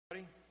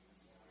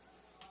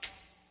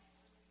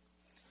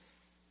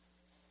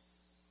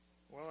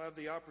have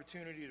the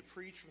opportunity to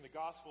preach from the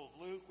Gospel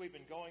of Luke. We've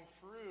been going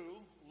through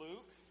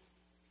Luke,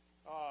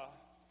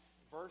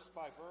 verse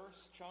by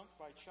verse, chunk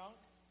by chunk.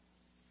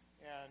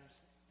 And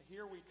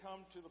here we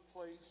come to the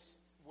place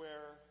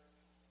where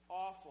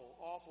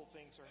awful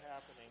things are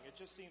happening. It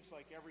just seems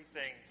like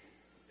everything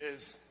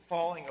is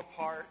falling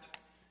apart,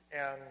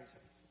 and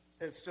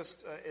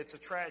it's a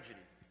tragedy.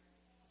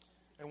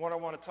 And what I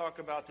want to talk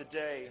about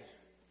today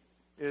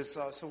is,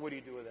 so what do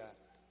you do with that?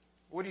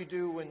 What do you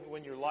do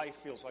when your life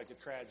feels like a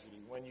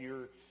tragedy? When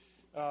you're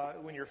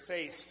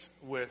faced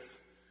with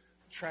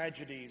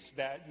tragedies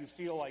that you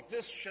feel like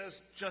this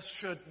just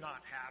should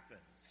not happen.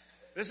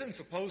 This isn't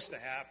supposed to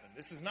happen.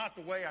 This is not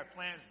the way I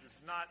planned it. This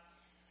is not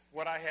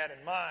what I had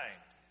in mind.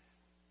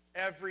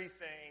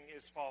 Everything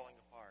is falling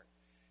apart.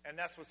 And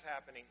that's what's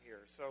happening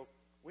here. So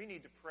we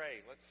need to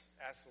pray. Let's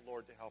ask the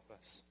Lord to help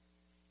us.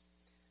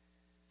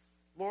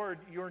 Lord,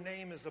 your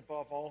name is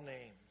above all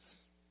names.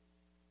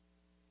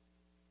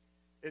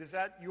 It is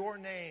at your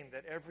name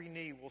that every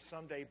knee will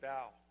someday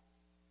bow.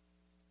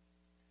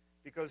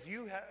 Because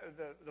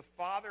the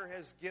Father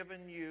has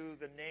given you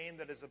the name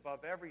that is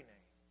above every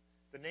name.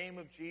 The name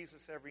of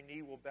Jesus, every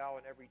knee will bow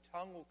and every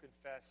tongue will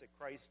confess that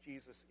Christ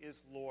Jesus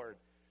is Lord,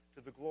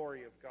 to the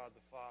glory of God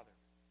the Father.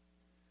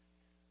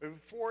 But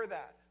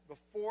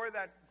before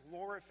that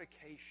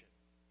glorification,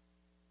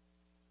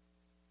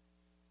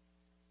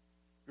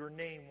 your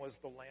name was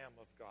the Lamb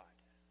of God.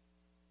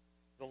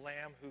 The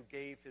Lamb who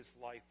gave his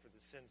life for the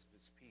sins of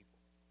his people.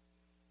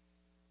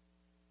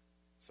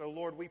 So,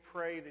 Lord, we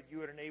pray that you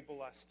would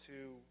enable us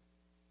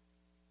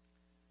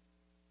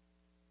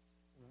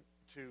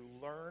to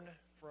learn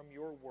from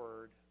your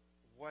word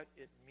what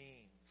it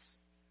means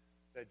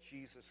that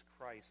Jesus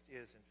Christ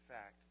is, in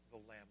fact, the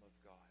Lamb of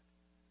God.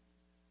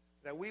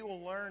 That we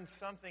will learn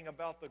something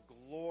about the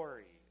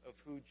glory of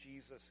who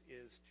Jesus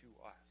is to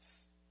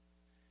us.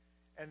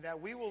 And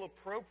that we will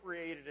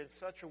appropriate it in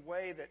such a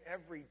way that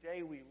every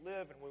day we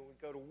live, and when we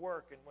go to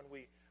work, and when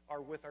we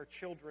are with our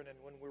children,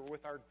 and when we're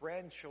with our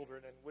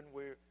grandchildren, and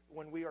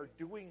when we are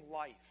doing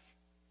life,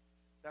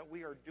 that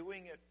we are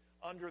doing it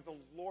under the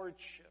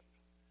lordship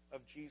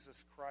of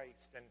Jesus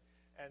Christ,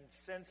 and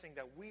sensing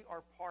that we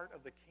are part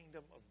of the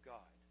kingdom of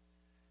God.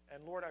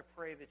 And Lord, I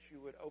pray that you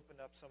would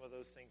open up some of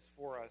those things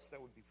for us that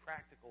would be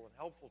practical and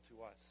helpful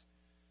to us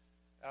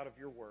out of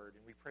your word.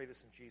 And we pray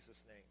this in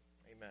Jesus' name.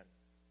 Amen.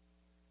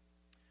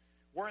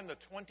 We're in the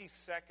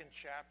 22nd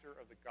chapter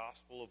of the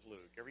Gospel of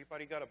Luke.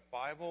 Everybody got a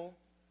Bible?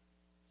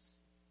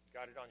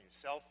 Got it on your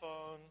cell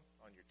phone,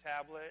 on your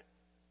tablet?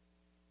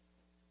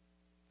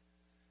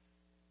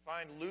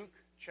 Find Luke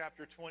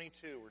chapter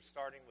 22. We're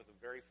starting with the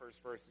very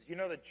first verses. You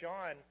know that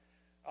John,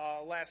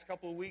 last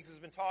couple of weeks, has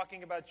been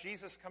talking about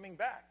Jesus coming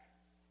back.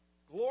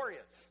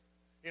 Glorious.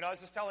 I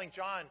was just telling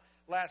John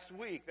last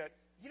week that,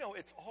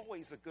 it's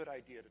always a good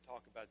idea to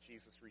talk about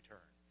Jesus' return.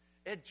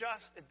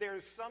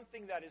 There's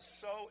something that is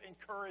so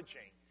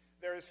encouraging.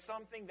 There is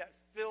something that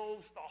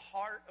fills the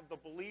heart of the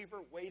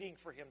believer waiting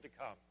for him to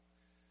come.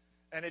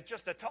 And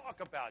to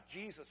talk about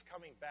Jesus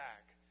coming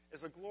back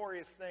is a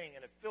glorious thing,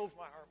 and it fills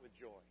my heart with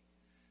joy.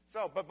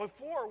 So, but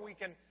before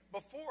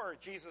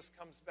Jesus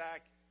comes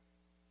back,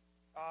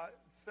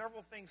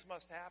 several things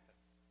must happen.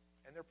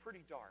 And they're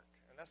pretty dark.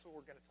 And that's what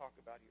we're going to talk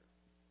about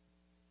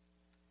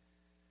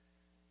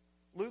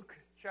here. Luke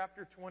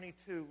chapter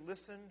 22.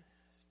 Listen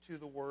to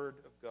the word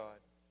of God.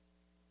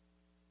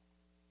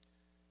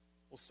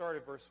 We'll start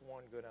at verse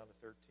 1, go down to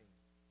 13.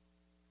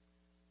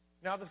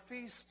 Now the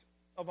feast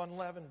of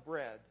unleavened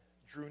bread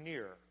drew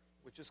near,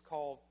 which is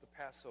called the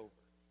Passover.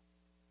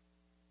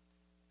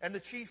 And the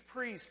chief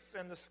priests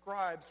and the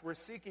scribes were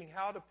seeking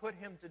how to put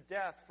him to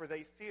death, for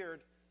they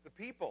feared the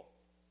people.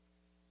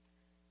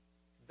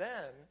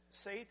 Then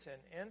Satan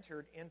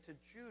entered into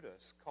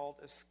Judas, called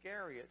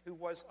Iscariot, who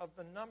was of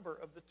the number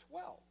of the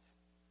 12.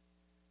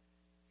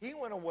 He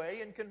went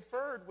away and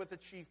conferred with the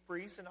chief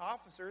priests and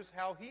officers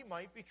how he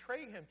might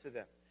betray him to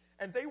them.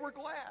 And they were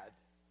glad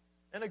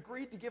and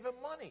agreed to give him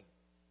money.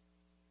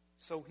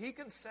 So he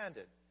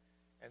consented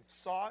and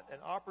sought an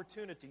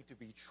opportunity to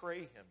betray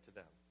him to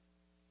them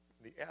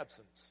in the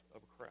absence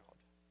of a crowd.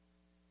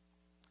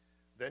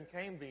 Then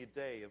came the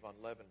day of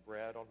unleavened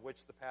bread, on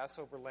which the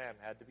Passover lamb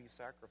had to be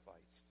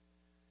sacrificed.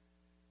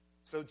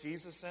 So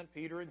Jesus sent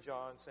Peter and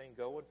John, saying,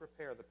 "Go and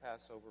prepare the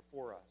Passover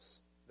for us,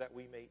 that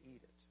we may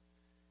eat it."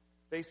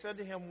 They said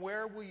to him,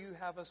 "Where will you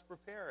have us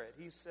prepare it?"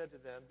 He said to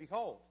them,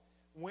 "Behold,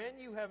 when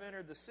you have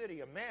entered the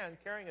city, a man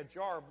carrying a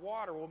jar of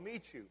water will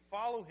meet you.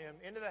 Follow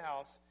him into the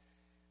house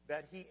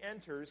that he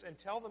enters, and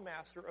tell the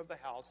master of the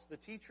house, 'The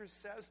teacher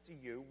says to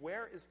you,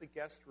 where is the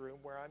guest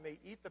room where I may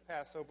eat the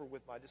Passover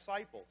with my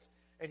disciples?'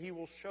 And he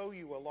will show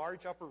you a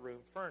large upper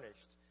room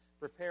furnished.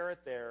 Prepare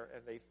it there."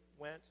 And they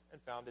went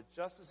and found it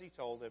just as he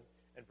told them,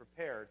 and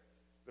prepared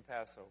the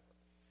Passover.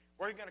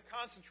 We're going to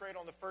concentrate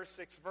on the first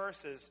 6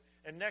 verses,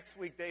 and next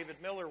week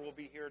David Miller will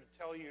be here to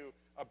tell you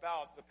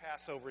about the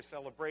Passover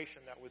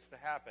celebration that was to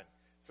happen.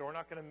 So we're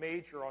not going to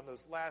major on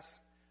those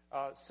last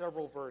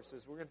several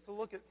verses. We're going to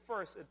look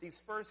at these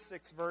first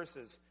 6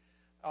 verses.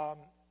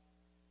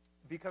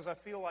 because I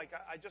feel like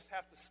I just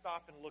have to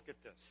stop and look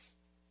at this.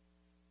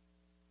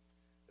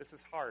 This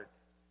is hard.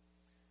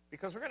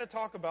 Because we're going to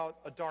talk about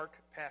a dark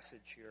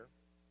passage here.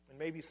 And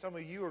maybe some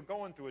of you are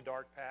going through a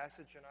dark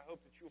passage, and I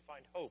hope that you'll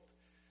find hope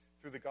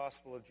through the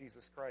gospel of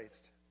Jesus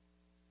Christ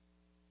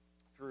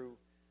through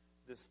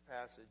this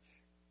passage.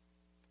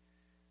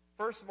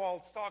 First of all,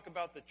 let's talk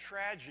about the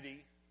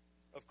tragedy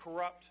of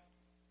corrupt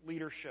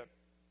leadership.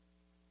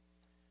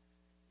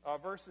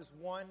 Verses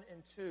 1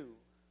 and 2.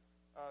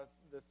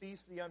 The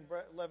feast of the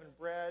unleavened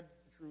bread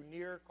drew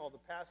near, called the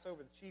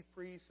Passover. The chief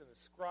priests and the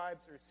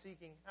scribes are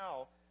seeking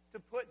how to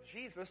put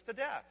Jesus to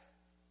death.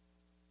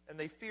 And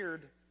they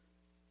feared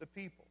the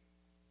people.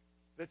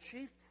 The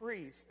chief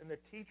priests and the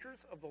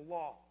teachers of the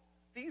law,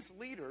 these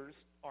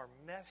leaders are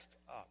messed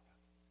up.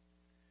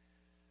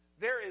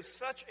 There is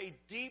such a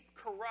deep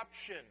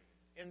corruption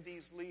in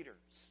these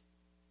leaders.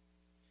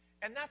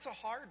 And that's a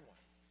hard one.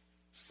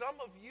 Some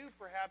of you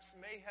perhaps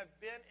may have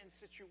been in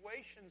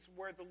situations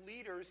where the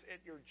leaders at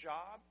your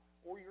job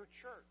or your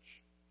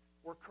church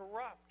were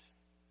corrupt.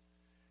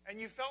 And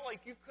you felt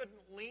like you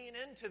couldn't lean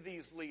into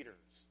these leaders.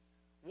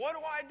 What do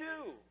I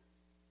do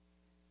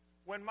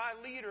when my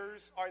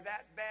leaders are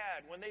that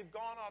bad, when they've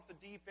gone off the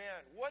deep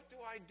end? What do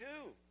I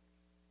do?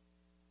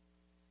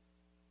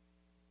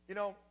 You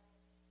know,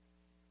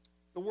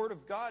 the Word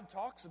of God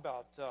talks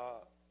about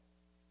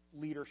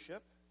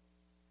leadership.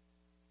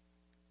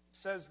 It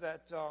says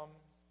that,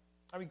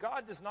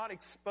 God does not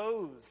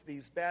expose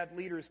these bad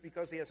leaders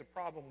because he has a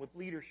problem with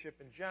leadership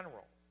in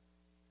general.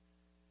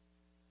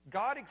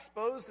 God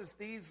exposes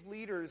these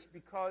leaders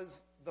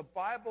because the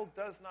Bible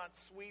does not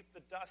sweep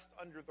the dust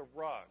under the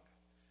rug.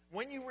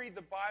 When you read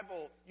the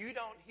Bible, you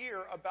don't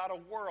hear about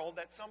a world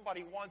that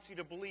somebody wants you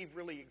to believe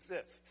really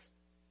exists.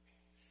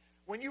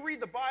 When you read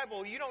the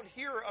Bible, you don't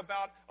hear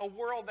about a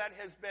world that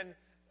has been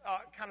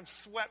kind of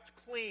swept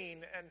clean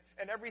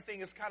and everything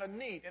is kind of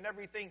neat and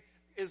everything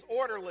is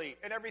orderly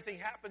and everything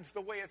happens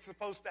the way it's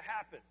supposed to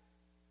happen.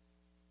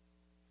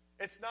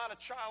 It's not a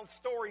child's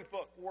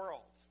storybook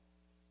world.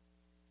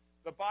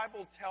 The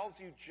Bible tells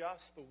you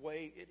just the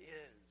way it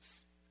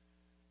is,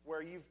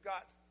 where you've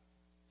got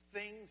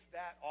things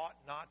that ought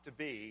not to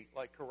be,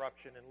 like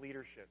corruption in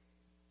leadership.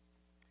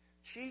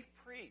 Chief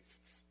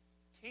priests,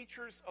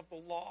 teachers of the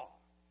law.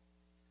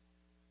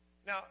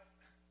 Now,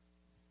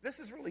 this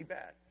is really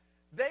bad.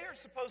 They are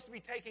supposed to be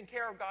taking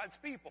care of God's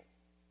people.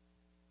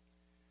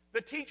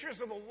 The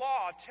teachers of the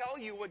law tell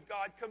you what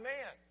God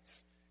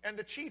commands, and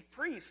the chief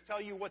priests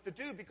tell you what to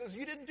do because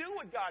you didn't do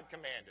what God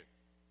commanded.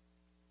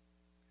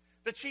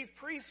 The chief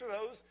priests are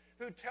those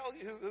who tell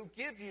you, who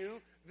give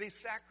you the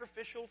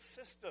sacrificial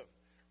system,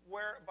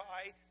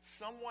 whereby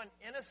someone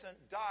innocent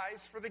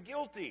dies for the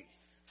guilty,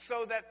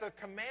 so that the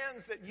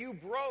commands that you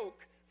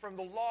broke from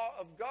the law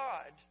of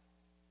God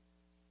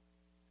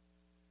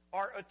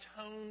are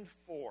atoned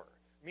for,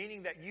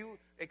 meaning that you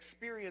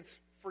experience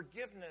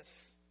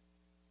forgiveness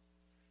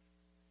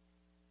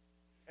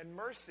and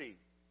mercy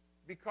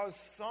because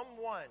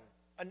someone,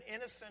 an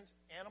innocent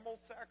animal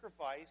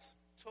sacrifice,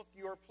 took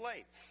your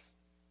place.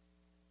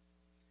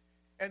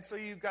 And so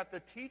you've got the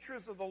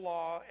teachers of the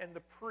law and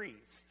the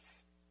priests.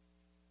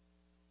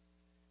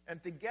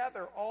 And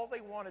together, all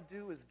they want to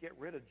do is get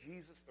rid of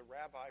Jesus, the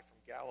rabbi from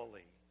Galilee.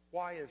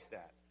 Why is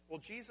that? Well,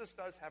 Jesus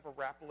does have a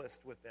rap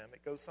list with them.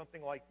 It goes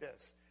something like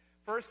this.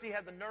 First, he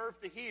had the nerve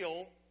to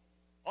heal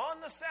on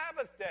the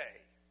Sabbath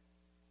day.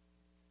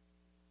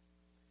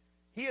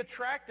 He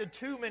attracted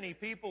too many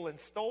people and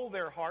stole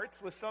their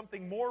hearts with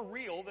something more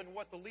real than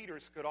what the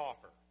leaders could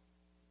offer.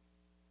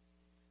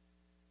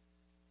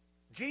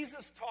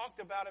 Jesus talked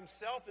about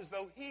himself as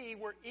though he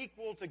were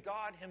equal to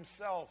God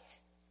himself.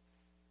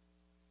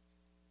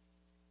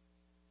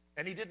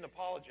 And he didn't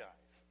apologize.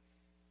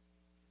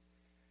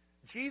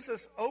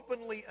 Jesus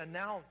openly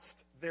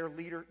denounced their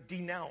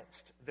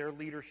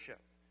leadership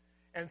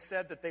and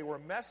said that they were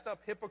messed up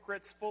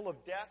hypocrites full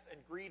of death and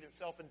greed and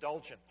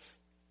self-indulgence.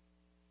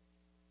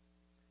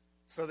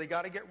 So they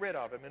got to get rid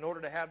of him in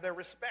order to have their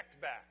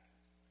respect back.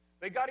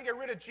 They got to get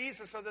rid of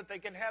Jesus so that they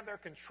can have their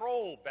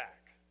control back.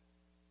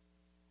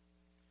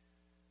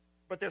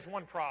 But there's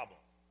one problem.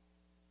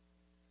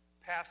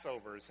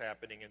 Passover is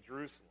happening in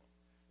Jerusalem.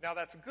 Now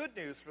that's good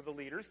news for the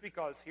leaders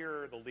because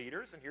here are the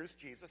leaders and here's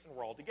Jesus and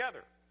we're all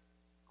together.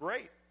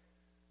 Great.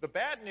 The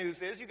bad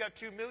news is you got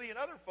 2 million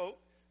other folk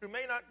who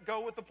may not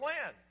go with the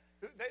plan.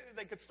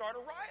 They could start a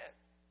riot.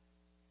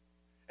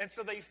 And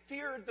so they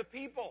feared the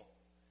people.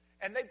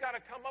 And they've got to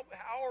come up with,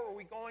 how are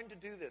we going to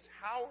do this?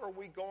 How are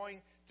we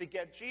going to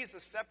get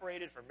Jesus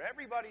separated from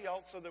everybody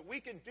else so that we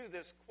can do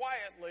this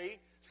quietly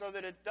so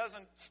that it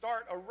doesn't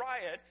start a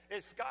riot?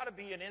 It's got to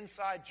be an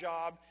inside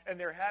job. And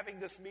they're having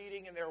this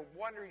meeting and they're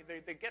wondering,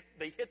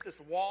 they hit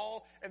this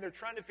wall and they're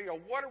trying to figure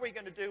out, what are we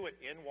going to do? And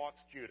in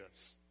walks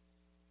Judas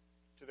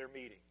to their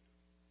meeting.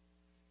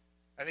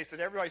 And they said,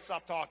 everybody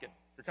stop talking.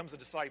 Here comes a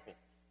disciple.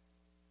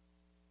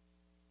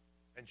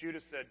 And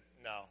Judas said,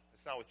 no,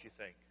 it's not what you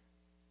think.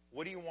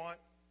 What do you want,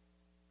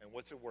 and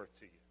what's it worth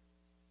to you?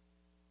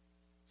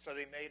 So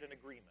they made an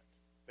agreement.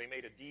 They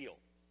made a deal.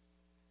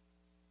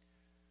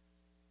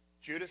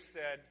 Judas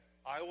said,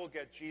 I will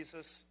get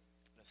Jesus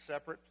in a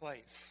separate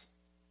place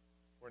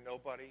where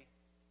nobody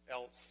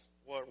else,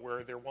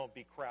 where there won't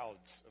be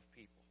crowds of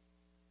people.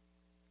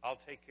 I'll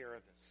take care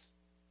of this.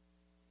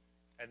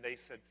 And they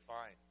said,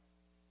 fine.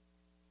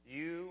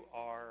 You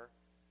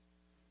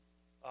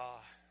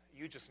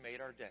just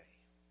made our day.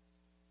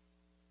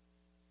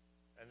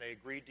 And they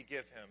agreed to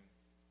give him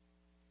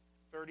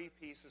 30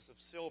 pieces of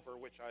silver,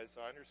 which, as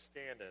I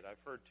understand it, I've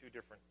heard two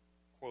different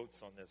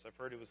quotes on this. I've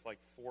heard it was like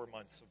 4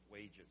 months of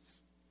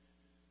wages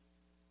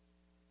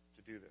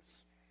to do this.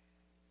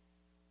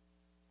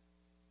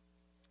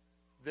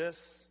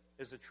 This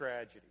is a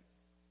tragedy.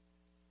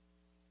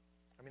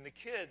 I mean, the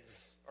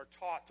kids are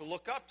taught to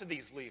look up to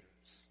these leaders.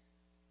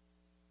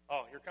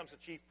 Oh, here comes the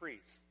chief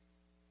priest.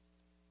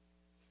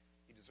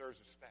 He deserves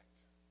respect.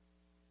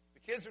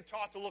 The kids are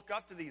taught to look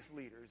up to these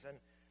leaders, and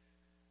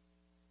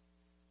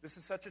this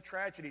is such a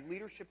tragedy.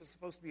 Leadership is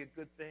supposed to be a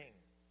good thing.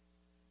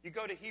 You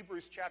go to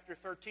Hebrews chapter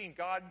 13.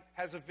 God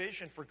has a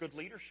vision for good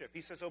leadership.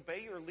 He says,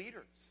 obey your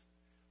leaders,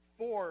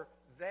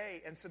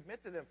 and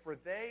submit to them, for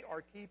they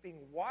are keeping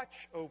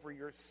watch over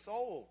your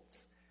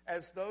souls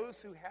as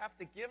those who have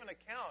to give an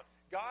account.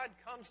 God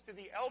comes to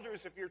the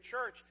elders of your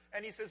church,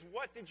 and he says,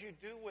 what did you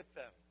do with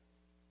them?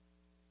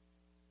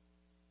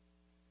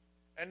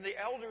 And the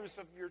elders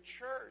of your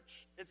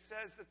church, it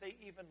says that they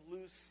even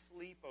lose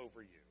sleep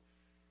over you.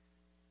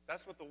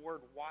 That's what the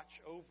word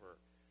watch over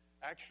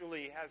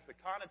actually has the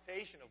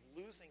connotation of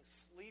losing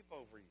sleep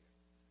over you.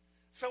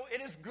 So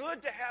it is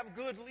good to have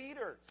good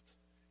leaders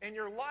in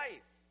your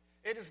life.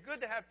 It is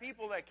good to have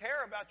people that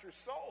care about your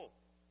soul.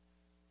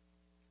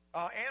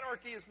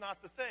 Anarchy is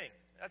not the thing.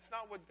 That's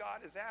not what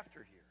God is after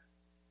here.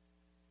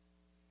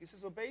 He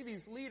says, obey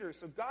these leaders.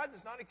 So God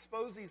does not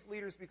expose these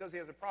leaders because he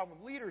has a problem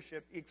with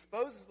leadership. He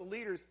exposes the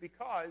leaders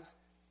because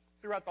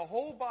throughout the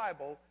whole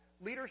Bible,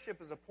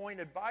 leadership is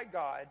appointed by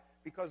God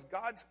because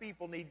God's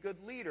people need good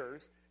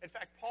leaders. In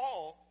fact,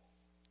 Paul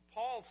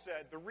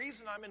said, the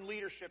reason I'm in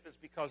leadership is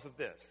because of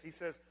this. He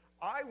says,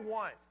 I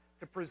want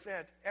to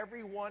present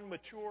everyone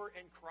mature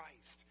in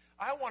Christ.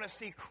 I want to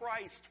see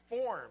Christ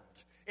formed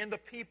in the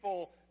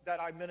people that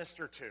I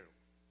minister to.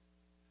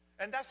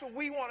 And that's what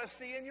we want to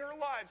see in your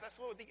lives. That's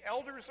what the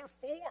elders are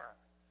for.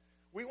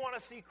 We want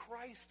to see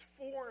Christ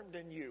formed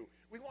in you.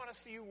 We want to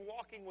see you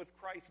walking with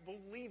Christ,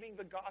 believing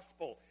the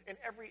gospel in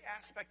every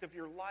aspect of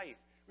your life.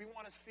 We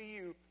want to see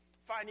you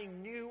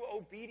finding new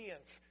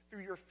obedience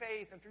through your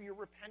faith and through your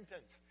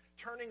repentance,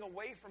 turning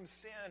away from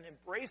sin,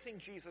 embracing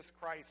Jesus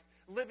Christ,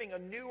 living a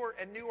newer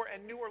and newer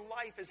and newer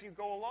life as you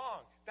go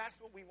along. That's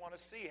what we want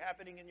to see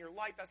happening in your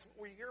life. That's what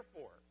we're here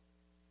for.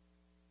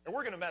 And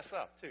we're going to mess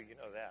up too, you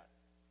know that.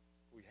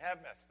 We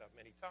have messed up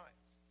many times.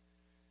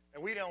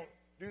 And we don't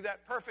do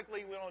that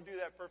perfectly. We don't do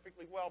that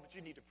perfectly well, but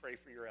you need to pray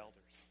for your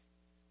elders.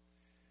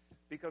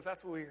 Because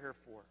that's what we're here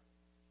for.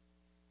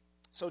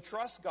 So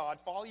trust God,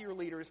 follow your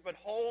leaders, but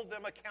hold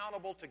them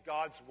accountable to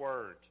God's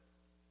word.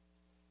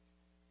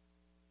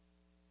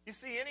 You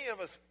see any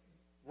of us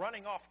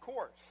running off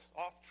course,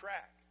 off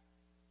track,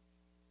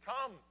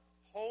 come,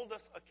 hold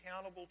us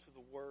accountable to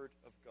the word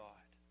of God.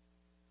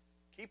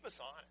 Keep us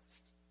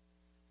honest.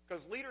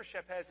 Because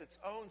leadership has its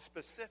own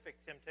specific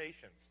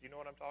temptations. You know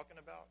what I'm talking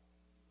about?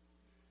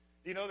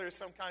 You know there's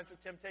some kinds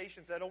of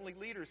temptations that only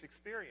leaders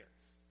experience.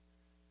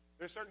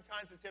 There's certain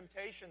kinds of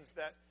temptations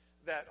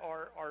that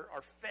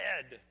are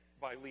fed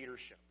by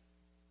leadership,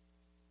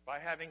 by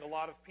having a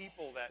lot of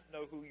people that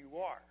know who you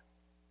are.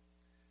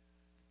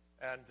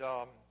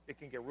 And it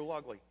can get real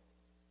ugly.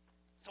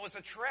 So it's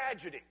a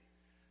tragedy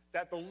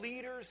that the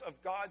leaders of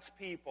God's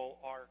people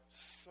are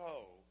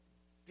so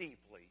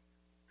deeply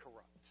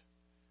corrupt.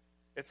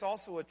 It's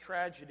also a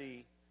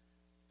tragedy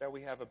that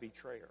we have a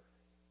betrayer.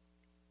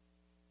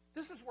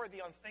 This is where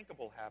the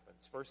unthinkable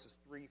happens, verses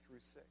 3 through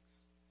 6.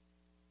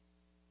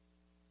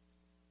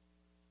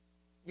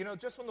 You know,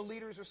 just when the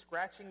leaders are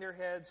scratching their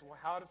heads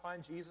how to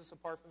find Jesus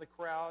apart from the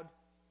crowd,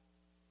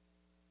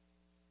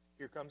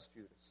 here comes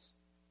Judas,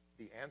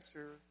 the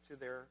answer to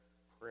their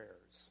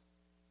prayers.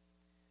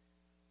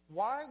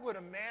 Why would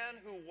a man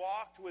who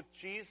walked with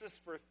Jesus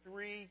for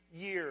 3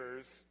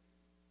 years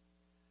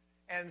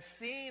and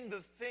seen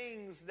the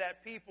things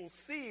that people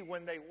see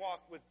when they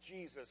walk with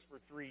Jesus for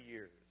 3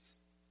 years,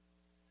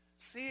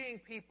 seeing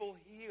people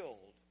healed,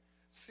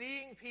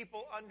 seeing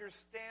people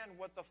understand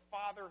what the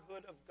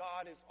fatherhood of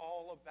God is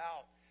all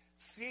about,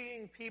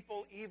 seeing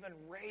people even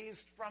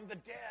raised from the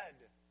dead.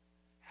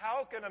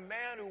 How can a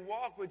man who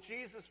walked with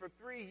Jesus for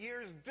 3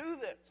 years do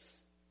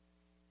this?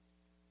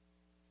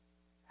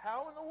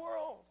 How in the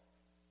world?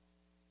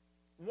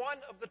 One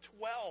of the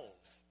 12.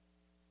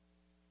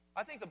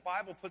 I think the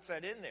Bible puts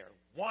that in there.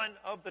 One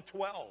of the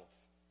 12.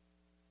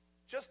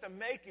 Just to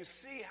make you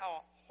see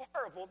how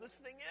horrible this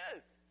thing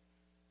is.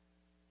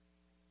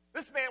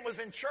 This man was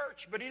in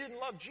church, but he didn't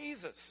love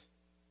Jesus.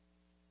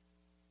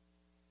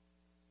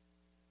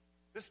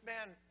 This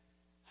man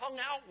hung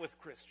out with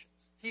Christians.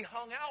 He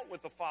hung out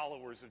with the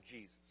followers of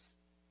Jesus.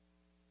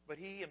 But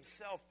he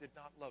himself did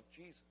not love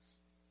Jesus.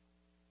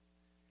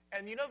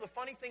 And you know the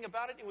funny thing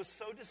about it? It was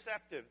so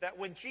deceptive that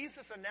when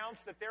Jesus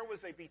announced that there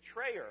was a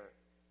betrayer,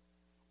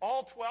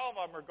 all 12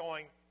 of them are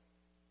going,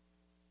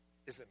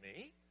 is it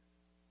me?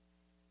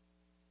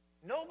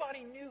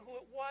 Nobody knew who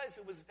it was.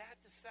 It was that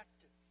deceptive.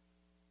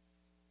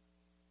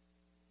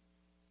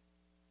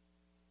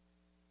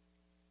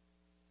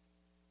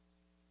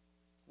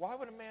 Why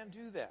would a man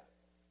do that?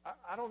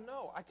 I don't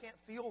know. I can't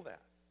feel that.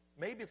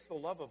 Maybe it's the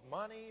love of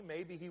money.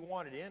 Maybe he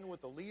wanted in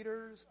with the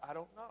leaders. I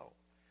don't know.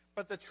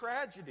 But the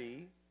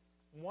tragedy,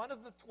 one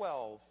of the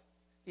 12,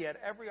 he had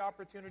every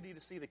opportunity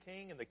to see the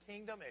king and the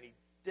kingdom, and he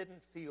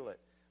didn't feel it.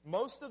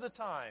 Most of the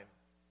time,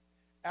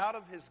 out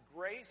of his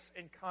grace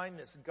and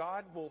kindness,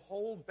 God will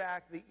hold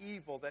back the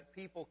evil that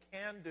people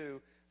can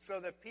do so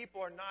that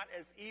people are not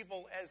as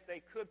evil as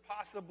they could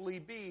possibly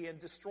be and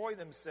destroy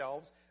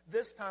themselves.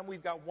 This time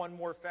we've got one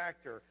more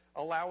factor,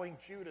 allowing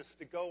Judas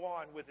to go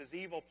on with his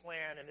evil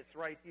plan, and it's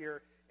right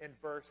here in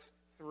verse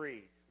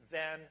 3.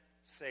 Then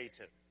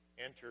Satan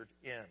entered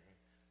in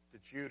to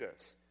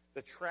Judas.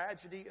 The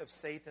tragedy of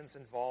Satan's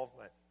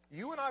involvement.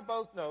 You and I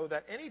both know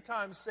that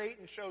anytime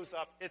Satan shows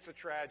up, it's a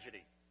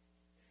tragedy.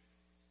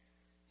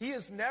 He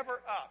is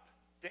never up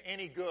to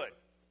any good.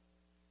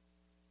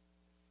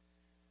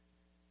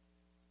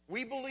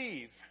 We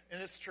believe in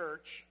this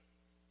church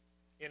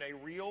in a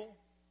real,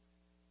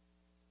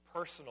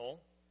 personal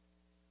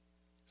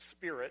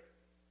spirit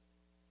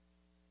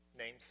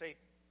named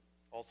Satan,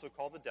 also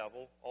called the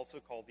devil, also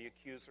called the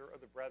accuser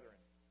of the brethren,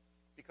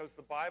 because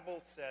the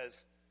Bible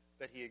says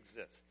that he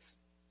exists.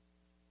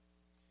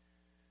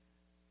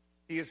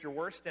 He is your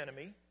worst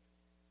enemy.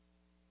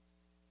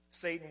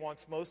 Satan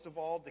wants most of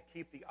all to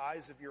keep the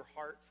eyes of your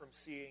heart from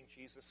seeing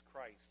Jesus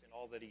Christ and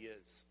all that he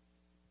is.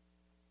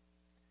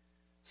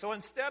 So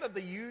instead of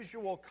the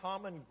usual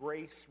common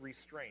grace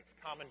restraints,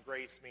 common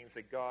grace means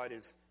that God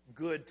is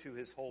good to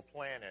his whole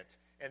planet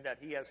and that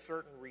he has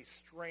certain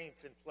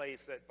restraints in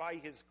place that by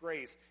his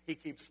grace he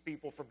keeps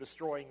people from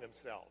destroying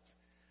themselves.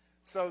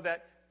 So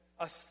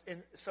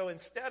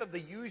instead of the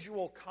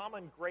usual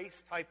common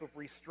grace type of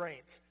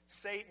restraints,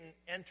 Satan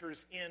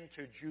enters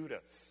into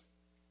Judas.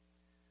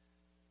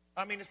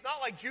 I mean, it's not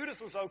like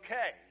Judas was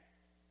okay,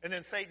 and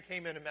then Satan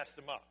came in and messed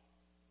him up.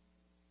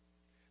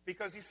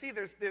 Because you see,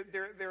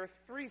 there are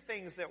three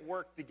things that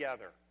work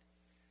together.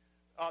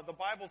 The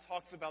Bible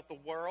talks about the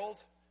world,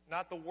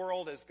 not the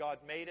world as God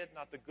made it,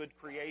 not the good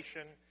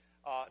creation,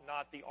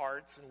 not the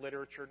arts and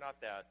literature,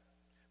 not that.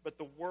 But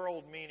the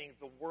world meaning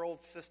the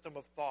world system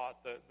of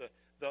thought,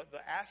 the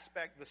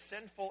aspect, the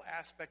sinful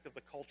aspect of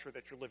the culture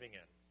that you're living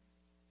in.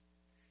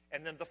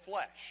 And then the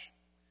flesh.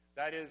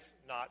 That is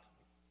not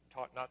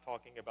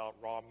talking about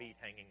raw meat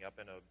hanging up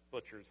in a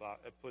butcher's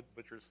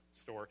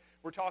store.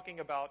 We're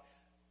talking about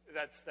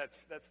that's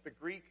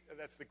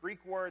the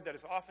Greek word that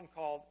is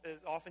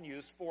often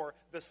used for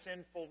the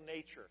sinful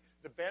nature,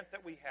 the bent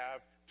that we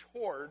have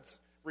towards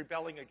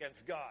rebelling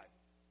against God.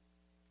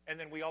 And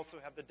then we also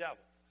have the devil.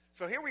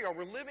 So here we are.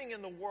 We're living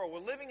in the world. We're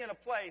living in a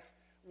place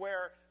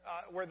where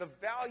the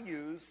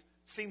values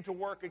seem to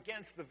work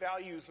against the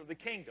values of the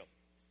kingdom.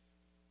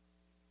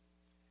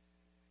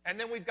 And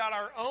then we've got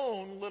our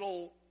own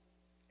little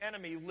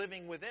enemy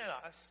living within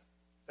us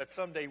that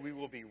someday we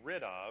will be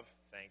rid of,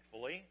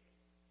 thankfully.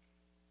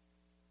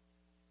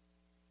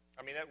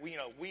 I mean,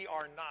 we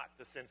are not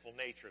the sinful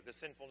nature. The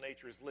sinful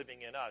nature is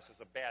living in us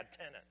as a bad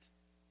tenant.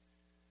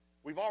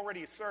 We've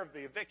already served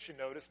the eviction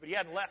notice, but he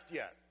hadn't left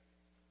yet.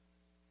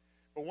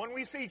 But when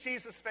we see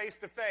Jesus face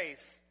to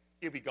face,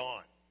 he'll be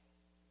gone.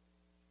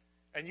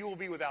 And you will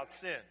be without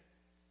sin.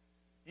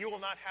 You will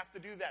not have to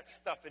do that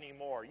stuff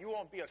anymore. You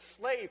won't be a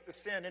slave to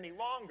sin any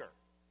longer.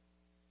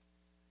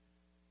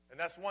 And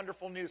that's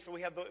wonderful news. So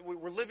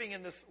we're living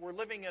in this. We're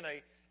living in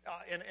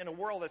a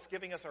world that's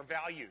giving us our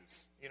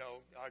values.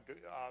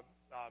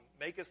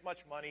 Make as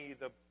much money.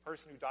 The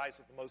person who dies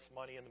with the most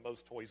money and the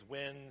most toys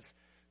wins.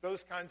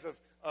 Those kinds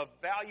of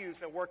values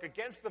that work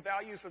against the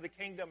values of the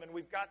kingdom. And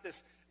we've got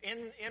this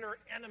inner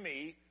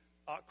enemy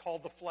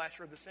called the flesh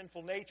or the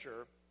sinful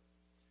nature.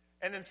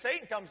 And then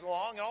Satan comes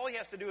along, and all he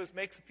has to do is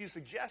make a few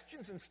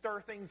suggestions and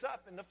stir things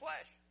up in the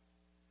flesh.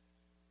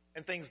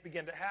 And things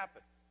begin to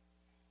happen.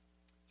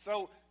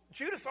 So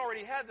Judas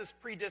already had this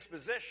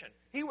predisposition.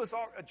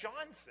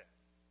 John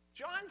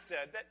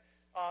said that,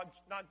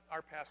 not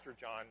our pastor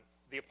John,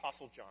 the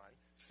Apostle John,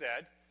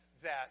 said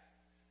that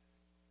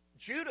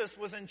Judas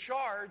was in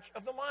charge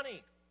of the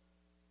money.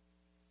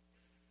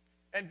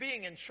 And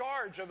being in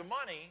charge of the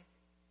money,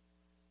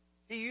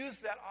 he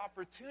used that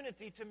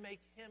opportunity to make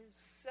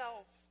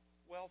himself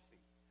wealthy.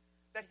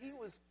 That he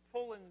was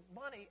pulling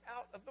money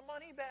out of the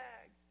money bag.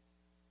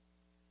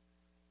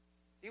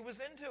 He was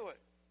into it.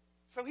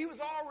 So he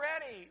was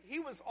already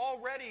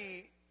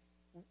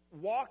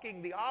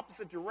walking the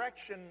opposite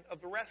direction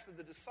of the rest of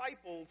the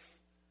disciples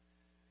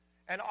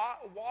and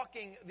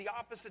walking the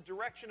opposite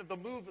direction of the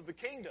move of the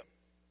kingdom.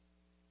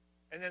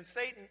 And then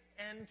Satan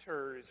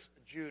enters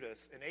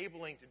Judas,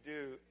 enabling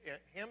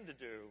him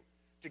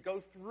to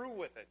go through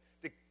with it,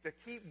 to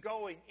keep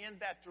going in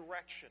that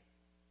direction.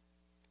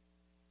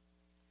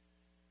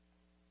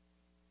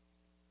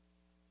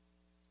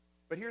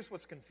 But here's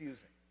what's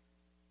confusing.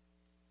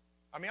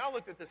 I mean, I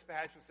looked at this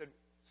passage and said,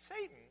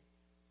 Satan,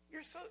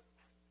 you're so...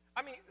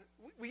 I mean,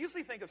 we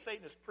usually think of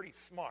Satan as pretty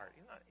smart.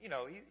 He's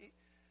not,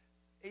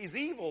 he's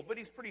evil, but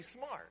he's pretty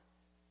smart.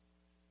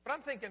 But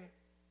I'm thinking,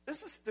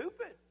 this is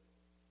stupid.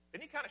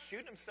 Isn't he kind of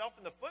shooting himself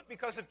in the foot?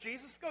 Because if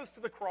Jesus goes to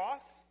the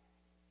cross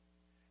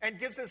and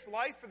gives his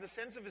life for the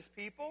sins of his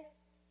people,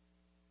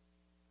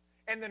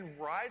 and then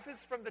rises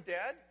from the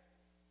dead,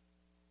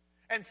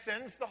 and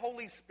sends the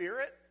Holy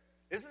Spirit,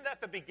 isn't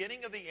that the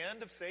beginning of the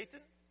end of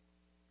Satan?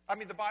 I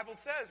mean, the Bible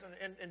says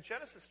in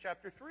Genesis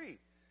chapter 3,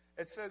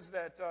 it says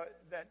that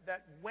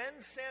when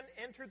sin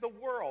entered the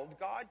world,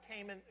 God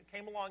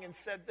came along and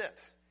said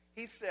this.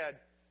 He said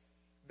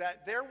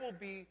that there will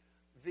be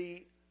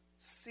the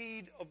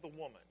seed of the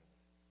woman.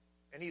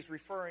 And he's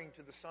referring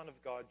to the Son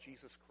of God,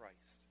 Jesus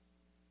Christ.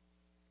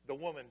 The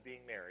woman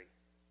being Mary.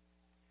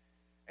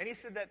 And he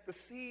said that the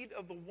seed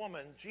of the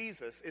woman,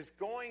 Jesus, is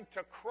going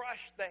to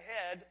crush the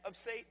head of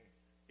Satan.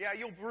 Yeah,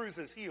 you'll bruise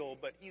his heel,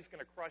 but he's going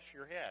to crush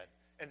your head.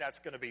 And that's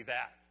going to be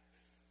that.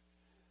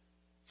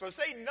 So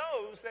Satan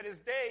knows that his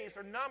days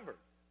are numbered.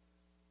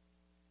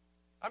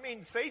 I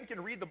mean, Satan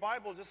can read the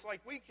Bible just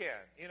like we can,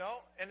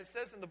 And it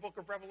says in the book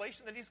of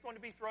Revelation that he's going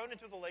to be thrown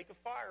into the lake of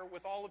fire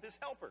with all of his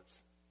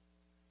helpers.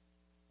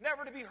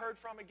 Never to be heard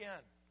from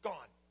again. Gone.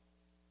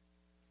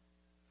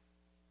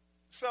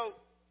 So,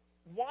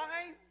 why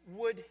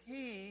would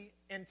he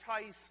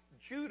entice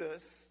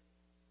Judas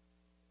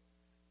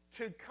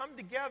to come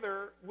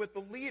together with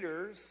the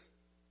leaders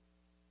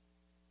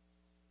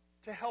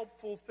to help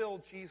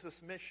fulfill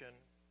Jesus' mission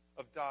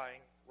of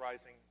dying,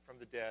 rising from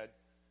the dead,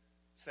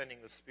 sending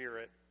the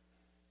Spirit,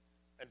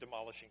 and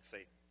demolishing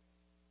Satan?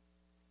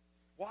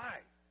 Why?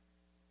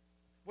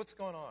 What's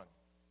going on?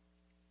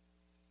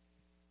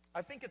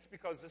 I think it's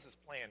because this is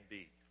plan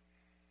B.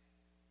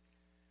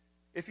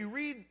 If you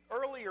read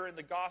earlier in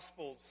the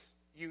Gospels,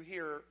 you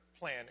hear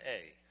plan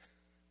A.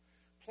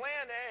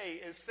 Plan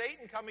A is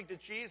Satan coming to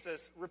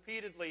Jesus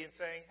repeatedly and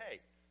saying, hey,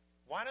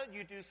 why don't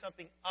you do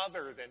something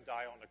other than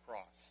die on the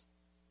cross?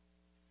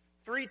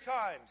 3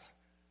 times,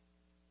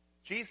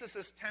 Jesus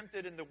is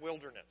tempted in the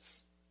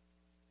wilderness.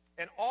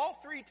 And all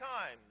 3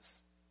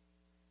 times,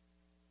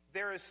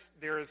 there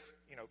is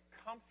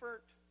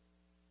comfort,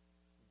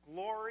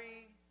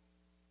 glory,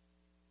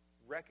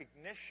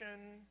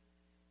 recognition,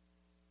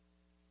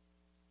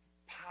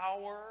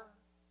 power,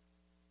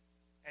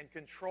 and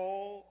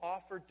control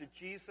offered to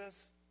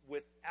Jesus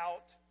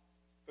without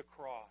the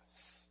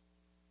cross.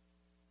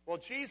 Well,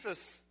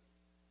 Jesus,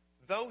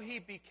 though he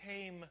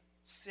became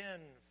sin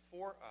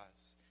for us,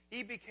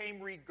 he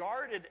became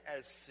regarded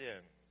as sin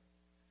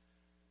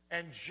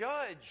and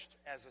judged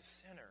as a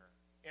sinner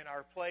in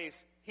our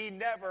place. He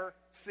never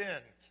sinned.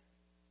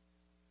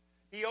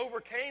 He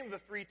overcame the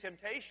 3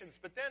 temptations,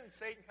 but then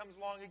Satan comes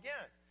along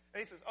again. And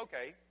he says,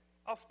 okay,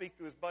 I'll speak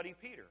to his buddy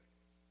Peter.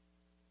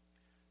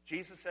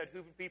 Jesus said, who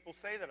do people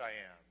say that I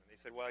am? And they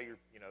said, well, you're,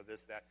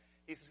 this, that.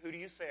 He says, who do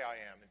you say I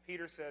am? And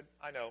Peter said,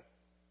 I know.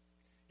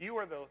 You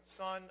are the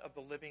Son of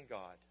the living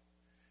God.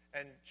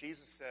 And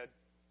Jesus said,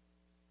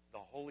 the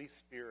Holy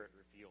Spirit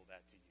revealed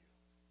that to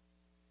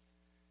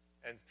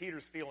you. And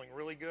Peter's feeling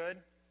really good.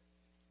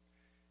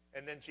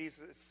 And then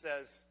Jesus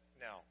says,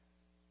 now,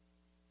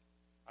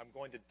 I'm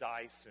going to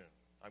die soon.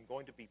 I'm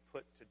going to be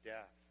put to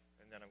death.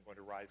 And then I'm going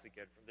to rise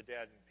again from the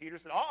dead. And Peter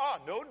said,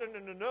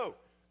 no.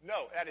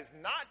 No, that is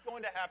not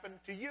going to happen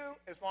to you.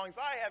 As long as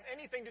I have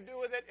anything to do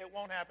with it, it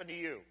won't happen to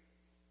you.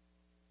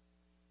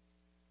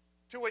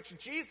 To which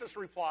Jesus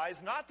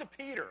replies, not to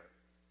Peter,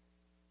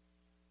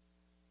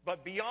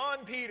 but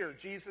beyond Peter,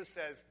 Jesus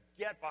says,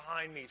 get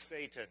behind me,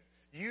 Satan.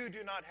 You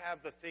do not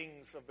have the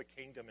things of the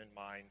kingdom in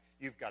mind.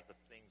 You've got the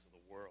things of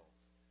the world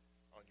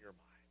on your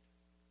mind.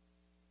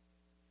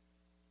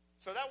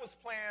 So that was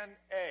plan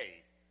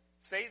A.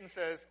 Satan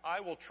says,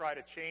 I will try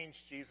to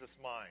change Jesus'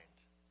 mind.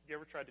 You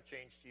ever tried to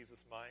change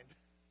Jesus' mind?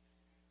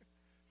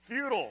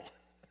 Futile.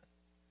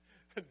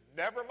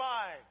 Never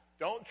mind.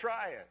 Don't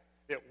try it.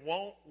 It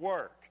won't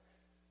work.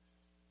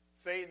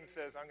 Satan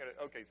says, so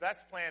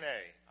that's plan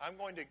A. I'm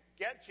going to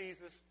get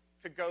Jesus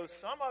to go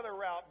some other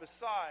route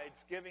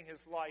besides giving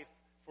his life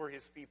for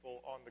his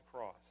people on the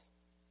cross.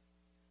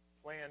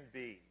 Plan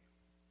B.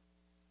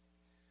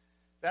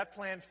 That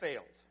plan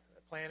failed.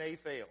 Plan A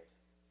failed.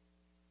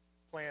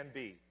 Plan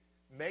B.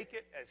 Make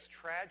it as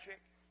tragic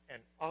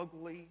and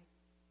ugly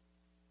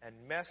and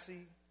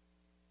messy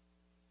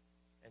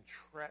and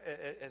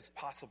as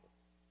possible.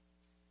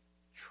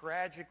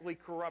 Tragically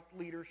corrupt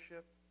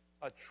leadership,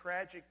 a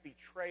tragic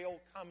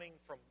betrayal coming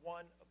from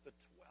one of the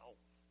 12.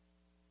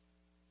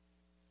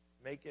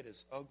 Make it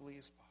as ugly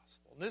as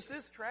possible. And this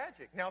is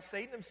tragic. Now,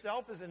 Satan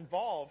himself is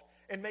involved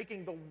in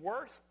making the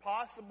worst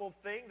possible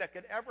thing that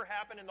could ever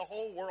happen in the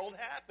whole world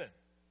happen.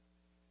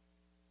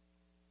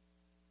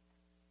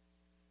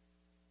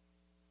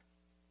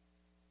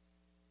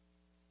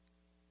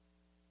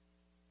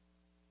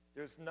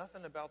 There's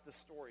nothing about this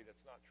story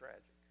that's not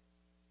tragic.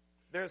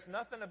 There's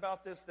nothing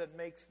about this that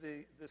makes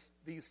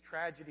these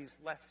tragedies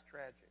less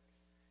tragic.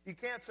 You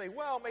can't say,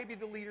 well, maybe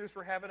the leaders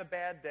were having a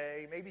bad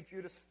day. Maybe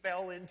Judas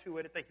fell into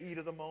it at the heat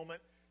of the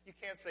moment. You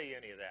can't say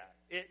any of that.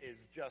 It is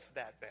just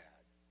that bad.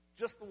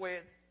 Just the way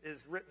it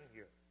is written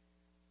here.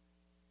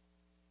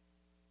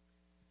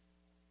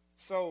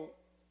 So,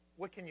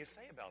 what can you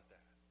say about that?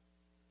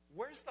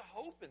 Where's the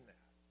hope in that?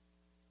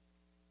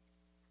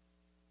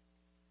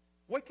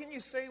 What can you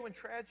say when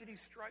tragedy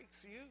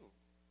strikes you?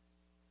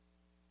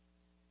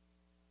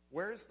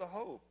 Where's the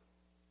hope?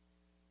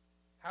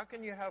 How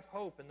can you have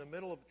hope in the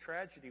middle of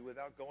tragedy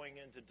without going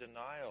into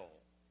denial?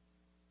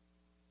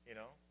 You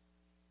know?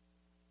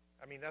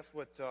 I mean, that's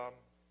what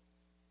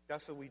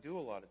we do a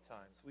lot of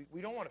times.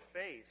 We don't want to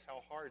face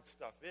how hard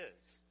stuff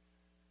is.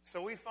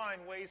 So we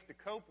find ways to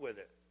cope with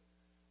it.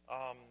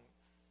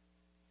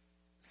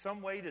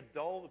 Some way to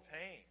dull the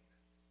pain.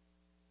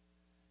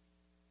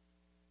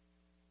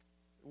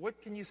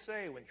 What can you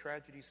say when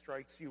tragedy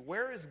strikes you?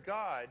 Where is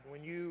God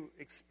when you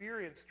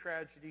experience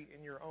tragedy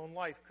in your own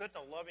life? Couldn't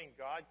a loving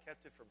God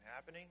kept it from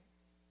happening?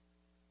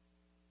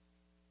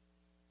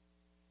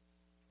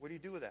 What do you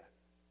do with that?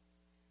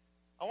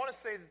 I want to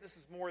say that this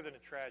is more than a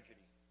tragedy.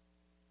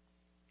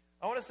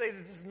 I want to say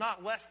that this is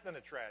not less than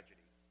a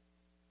tragedy,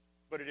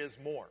 but it is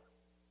more.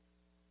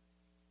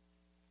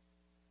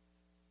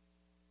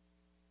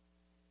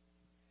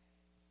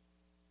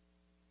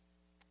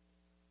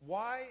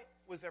 Why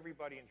was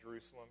everybody in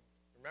Jerusalem?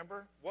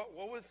 Remember? What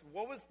was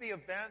the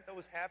event that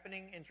was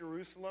happening in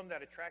Jerusalem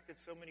that attracted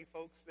so many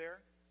folks there?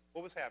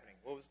 What was happening?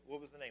 What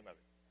was the name of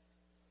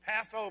it?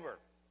 Passover.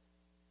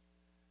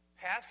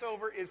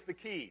 Passover is the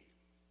key.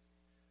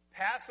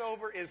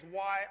 Passover is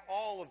why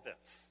all of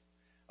this.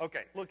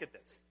 Okay, look at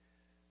this.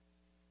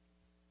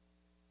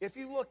 If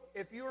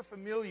you are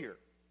familiar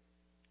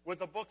with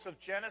the books of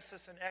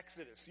Genesis and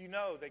Exodus, you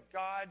know that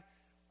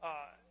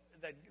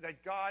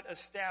God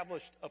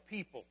established a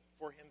people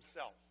for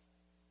himself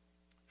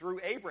through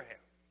Abraham,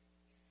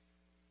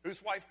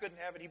 whose wife couldn't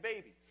have any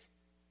babies.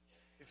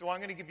 He said, well, I'm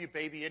going to give you a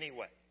baby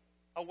anyway.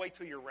 I'll wait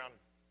till you're around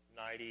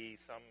 90,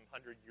 some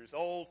 100 years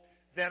old,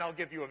 then I'll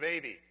give you a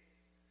baby.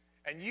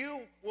 And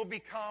you will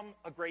become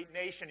a great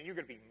nation, and you're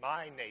going to be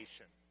my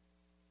nation.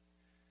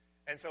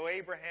 And so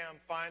Abraham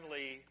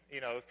finally,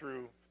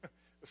 through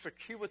a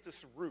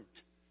circuitous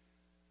route,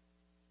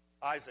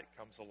 Isaac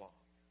comes along.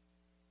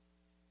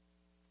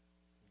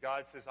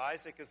 God says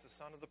Isaac is the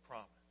son of the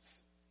promise.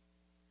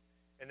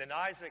 And then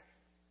Isaac's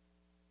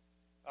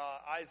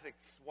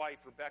wife,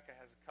 Rebekah,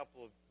 has a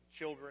couple of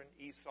children,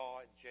 Esau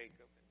and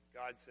Jacob. And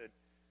God said,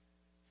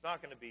 it's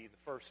not going to be the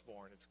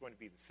firstborn, it's going to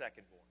be the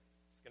secondborn.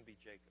 It's going to be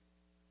Jacob.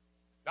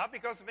 Not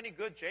because of any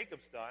good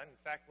Jacob's done. In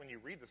fact, when you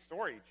read the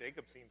story,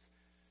 Jacob seems,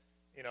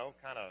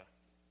 kind of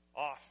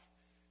off.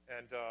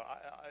 And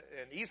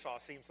Esau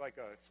seems like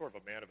a sort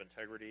of a man of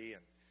integrity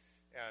and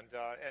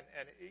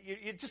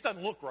it just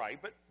doesn't look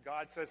right, but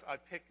God says, I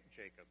pick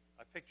Jacob.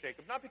 I pick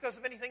Jacob. Not because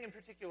of anything in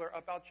particular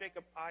about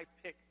Jacob. I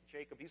pick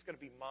Jacob. He's going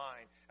to be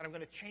mine. And I'm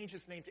going to change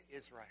his name to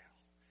Israel.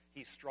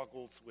 He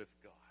struggles with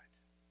God.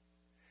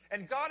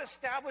 And God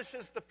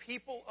establishes the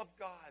people of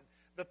God,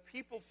 the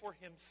people for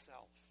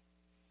himself.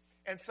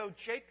 And so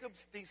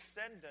Jacob's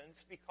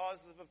descendants, because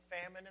of a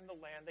famine in the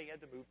land, they had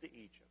to move to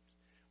Egypt.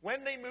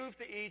 When they moved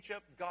to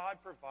Egypt, God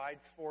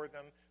provides for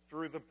them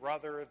through the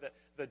brother,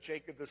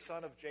 the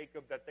son of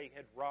Jacob that they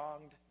had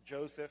wronged,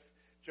 Joseph.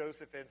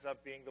 Joseph ends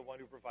up being the one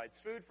who provides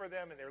food for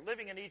them, and they're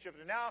living in Egypt.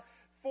 And now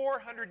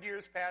 400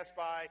 years pass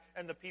by,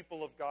 and the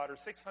people of God are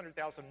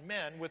 600,000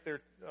 men with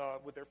their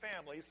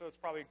families, so it's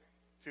probably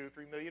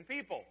 2-3 million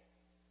people.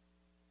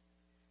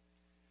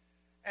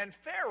 And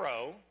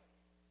Pharaoh,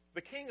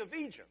 the king of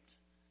Egypt,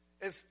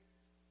 is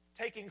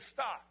taking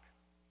stock.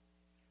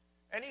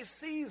 And he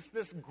sees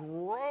this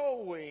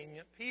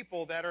growing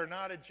people that are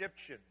not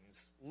Egyptians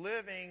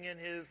living in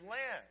his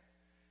land.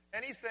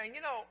 And he's saying,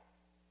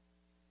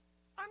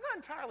 I'm not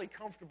entirely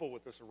comfortable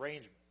with this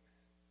arrangement.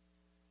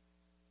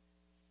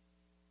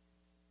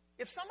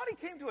 If somebody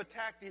came to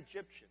attack the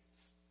Egyptians,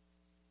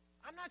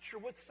 I'm not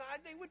sure what side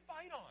they would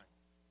fight on.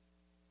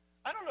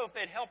 I don't know if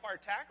they'd help our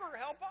attacker or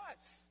help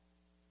us.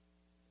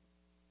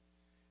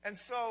 And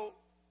so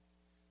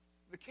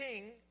the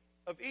king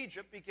of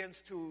Egypt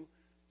begins to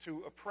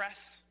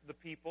oppress the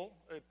people,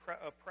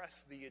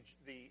 oppress the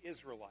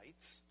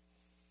Israelites.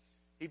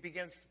 He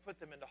begins to put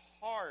them into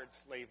hard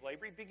slave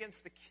labor. He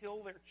begins to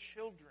kill their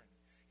children.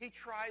 He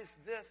tries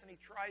this and he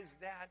tries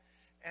that.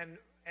 And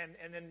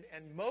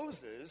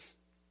Moses,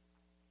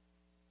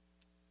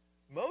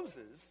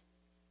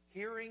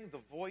 hearing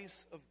the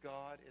voice of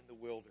God in the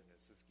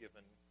wilderness, is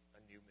given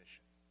a new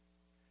mission.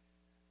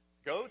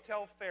 Go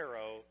tell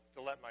Pharaoh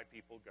to let my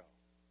people go.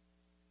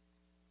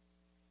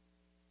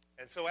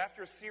 And so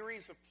after a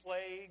series of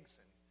plagues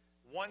and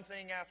one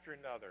thing after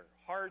another,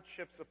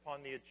 hardships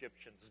upon the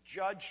Egyptians,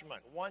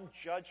 judgment, one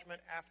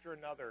judgment after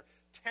another,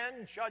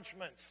 10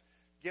 judgments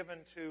given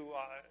to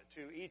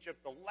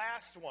Egypt. The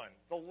last one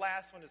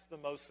is the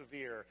most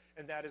severe,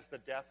 and that is the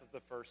death of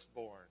the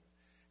firstborn.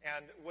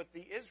 And what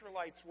the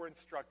Israelites were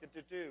instructed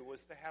to do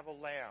was to have a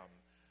lamb,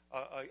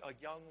 a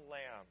young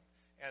lamb,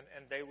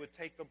 and they would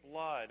take the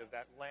blood of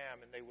that lamb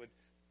and they would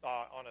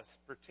on a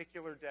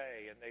particular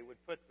day, and they would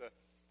put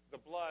the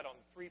blood on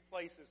 3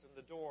 places in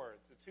the door,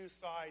 the 2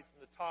 sides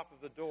and the top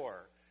of the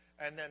door.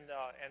 And then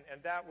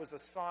and that was a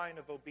sign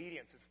of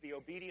obedience. It's the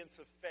obedience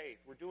of faith.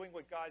 We're doing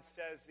what God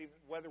says, even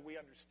whether we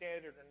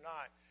understand it or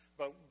not.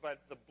 But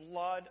the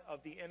blood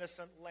of the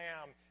innocent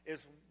lamb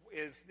is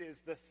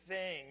the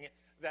thing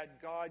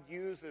that God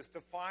uses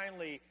to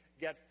finally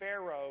get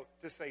Pharaoh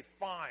to say,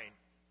 fine,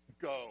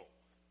 go.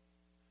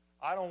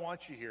 I don't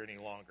want you here any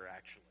longer,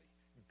 actually.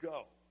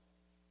 Go.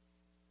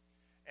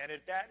 And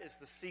that is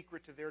the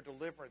secret to their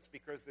deliverance,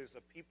 because there's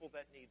a people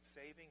that need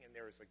saving, and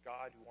there is a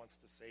God who wants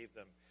to save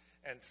them.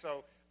 And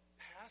so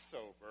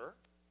Passover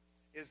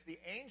is the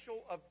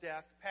angel of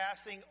death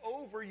passing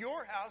over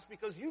your house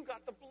because you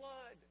got the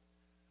blood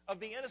of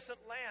the innocent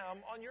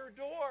lamb on your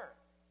door.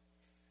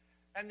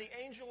 And the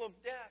angel of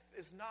death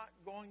is not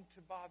going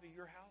to bother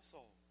your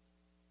household.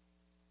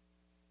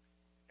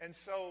 And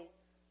so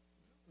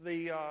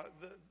the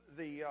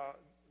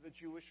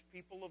Jewish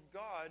people of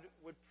God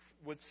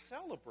would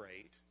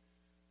celebrate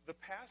the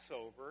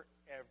Passover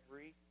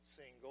every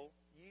single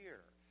year.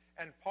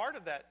 And part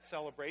of that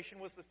celebration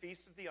was the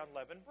Feast of the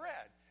Unleavened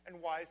Bread.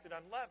 And why is it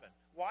unleavened?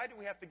 Why do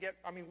we have to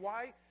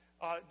why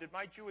did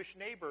my Jewish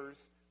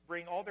neighbors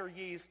bring all their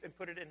yeast and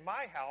put it in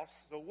my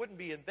house so it wouldn't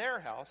be in their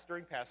house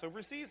during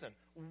Passover season?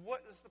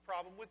 What is the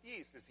problem with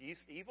yeast? Is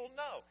yeast evil?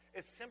 No.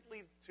 It's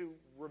simply to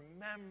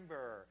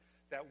remember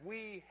that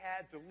we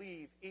had to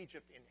leave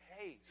Egypt in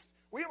haste.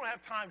 We don't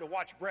have time to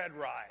watch bread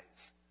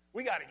rise.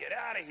 We got to get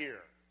out of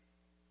here.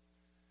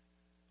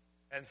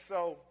 And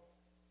so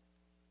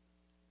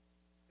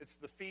it's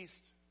the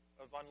Feast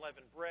of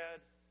Unleavened Bread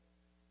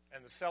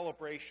and the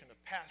celebration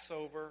of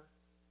Passover.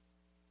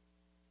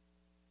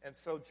 And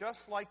so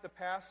just like the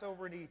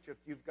Passover in Egypt,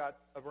 you've got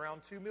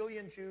around 2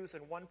 million Jews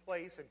in one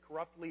place and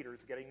corrupt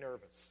leaders getting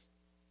nervous.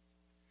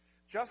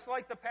 Just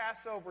like the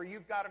Passover,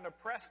 you've got an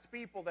oppressed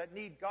people that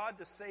need God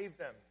to save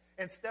them.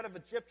 Instead of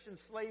Egyptian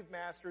slave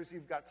masters,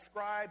 you've got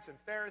scribes and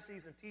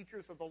Pharisees and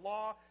teachers of the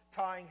law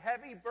tying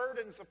heavy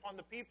burdens upon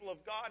the people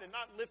of God and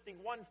not lifting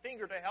one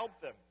finger to help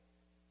them.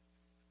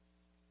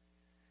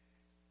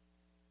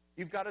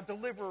 You've got a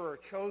deliverer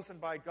chosen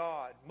by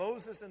God,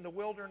 Moses in the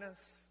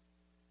wilderness,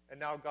 and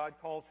now God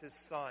calls his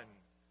son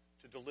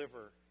to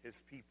deliver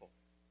his people.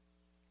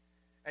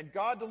 And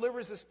God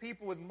delivers his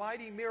people with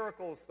mighty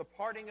miracles, the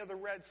parting of the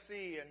Red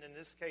Sea, and in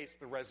this case,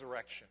 the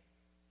resurrection.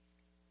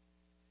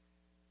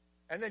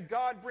 And then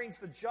God brings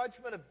the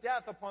judgment of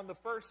death upon the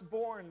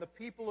firstborn, the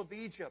people of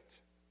Egypt.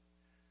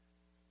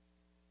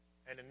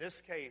 And in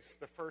this case,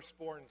 the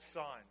firstborn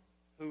son,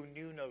 who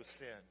knew no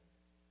sin,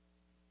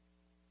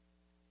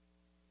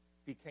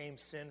 became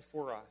sin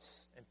for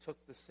us and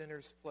took the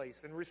sinner's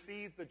place and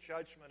received the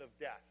judgment of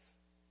death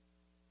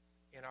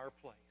in our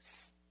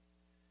place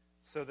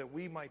so that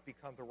we might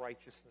become the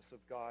righteousness of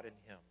God in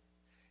him.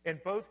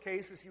 In both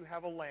cases, you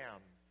have a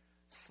lamb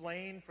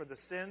slain for the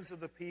sins of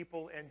the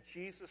people, and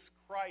Jesus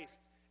Christ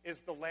is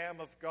the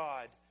Lamb of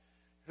God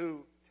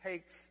who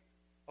takes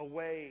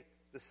away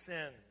the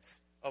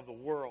sins of the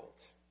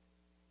world.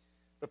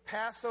 The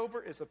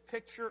Passover is a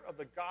picture of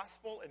the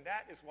gospel, and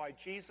that is why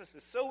Jesus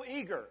is so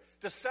eager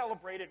to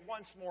celebrate it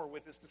once more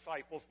with his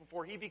disciples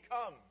before he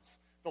becomes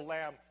the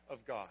Lamb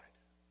of God.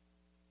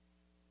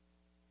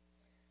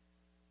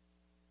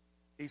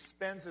 He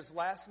spends his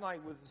last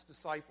night with his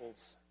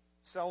disciples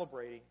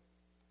celebrating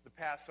the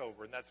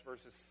Passover, and that's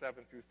verses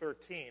 7 through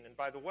 13. And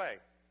by the way,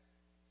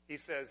 he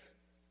says,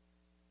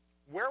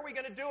 where are we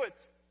going to do it?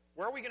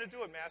 Where are we going to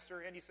do it,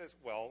 Master? And he says,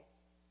 well,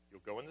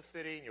 you'll go in the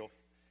city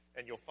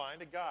and you'll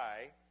find a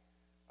guy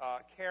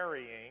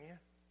carrying,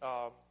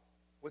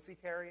 what's he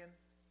carrying?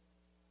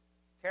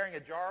 Carrying a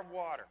jar of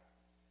water.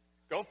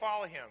 Go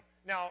follow him.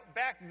 Now,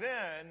 back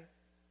then,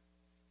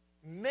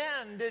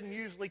 men didn't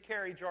usually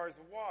carry jars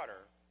of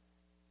water.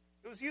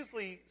 It was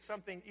usually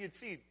something, you'd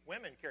see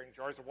women carrying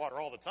jars of water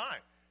all the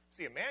time.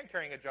 See a man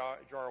carrying a jar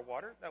of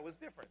water, that was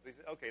different. He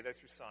said, okay, that's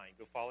your sign.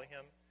 Go follow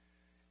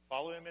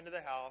him into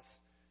the house,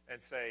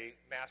 and say,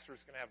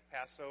 Master's going to have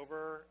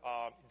Passover.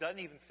 Doesn't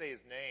even say his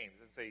name.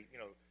 Doesn't say,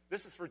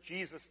 this is for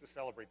Jesus to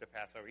celebrate the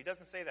Passover. He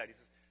doesn't say that. He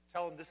says,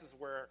 tell him this is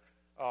where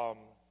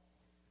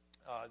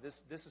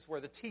this is where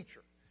the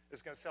teacher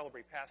is going to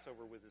celebrate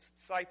Passover with his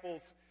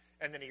disciples.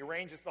 And then he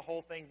arranges the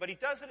whole thing. But he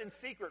does it in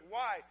secret.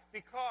 Why?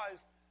 Because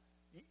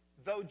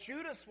though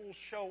Judas will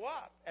show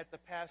up at the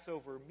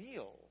Passover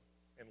meal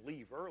and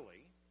leave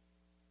early,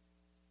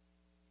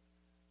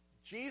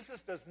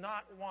 Jesus does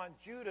not want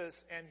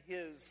Judas and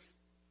his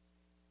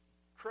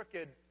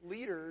crooked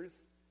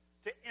leaders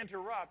to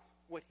interrupt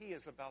what he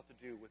is about to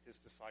do with his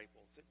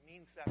disciples. It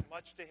means that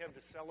much to him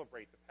to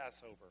celebrate the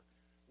Passover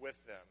with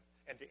them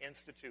and to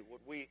institute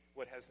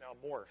what has now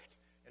morphed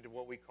into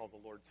what we call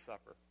the Lord's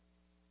Supper.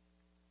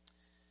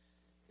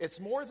 It's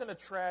more than a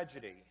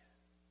tragedy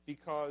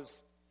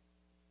because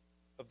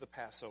of the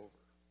Passover.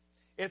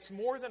 It's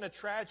more than a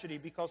tragedy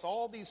because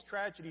all these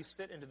tragedies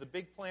fit into the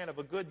big plan of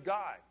a good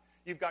God.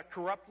 You've got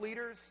corrupt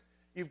leaders.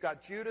 You've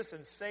got Judas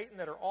and Satan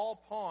that are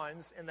all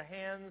pawns in the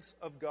hands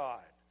of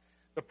God.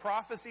 The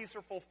prophecies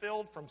are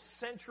fulfilled from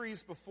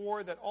centuries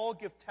before that all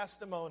give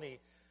testimony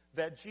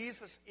that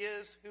Jesus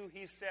is who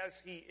he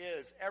says he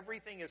is.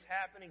 Everything is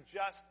happening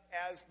just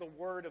as the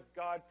Word of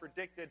God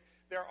predicted.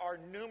 There are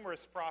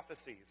numerous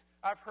prophecies.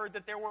 I've heard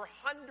that there were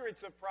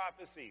hundreds of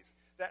prophecies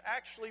that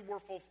actually were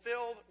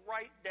fulfilled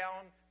right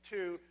down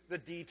to the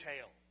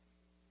detail.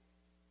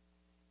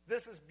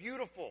 This is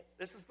beautiful.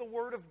 This is the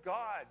Word of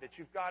God that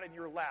you've got in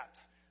your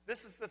laps.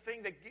 This is the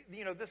thing that,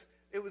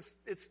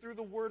 it's through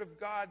the Word of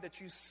God that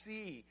you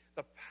see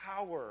the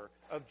power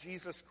of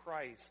Jesus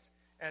Christ.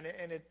 And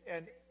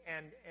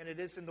it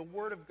is in the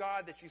Word of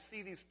God that you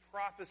see these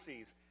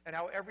prophecies and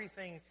how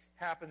everything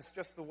happens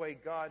just the way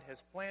God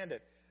has planned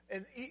it.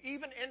 And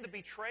even in the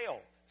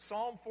betrayal,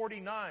 Psalm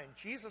 49,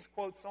 Jesus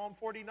quotes Psalm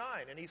 49,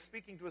 and he's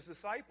speaking to his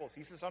disciples.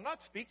 He says, I'm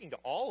not speaking to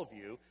all of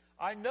you.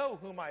 I know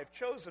whom I have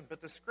chosen,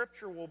 but the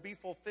scripture will be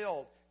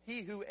fulfilled.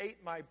 He who ate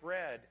my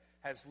bread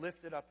has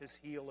lifted up his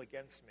heel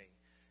against me.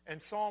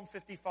 And Psalm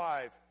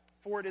 55,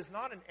 for it is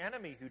not an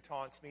enemy who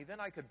taunts me, then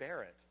I could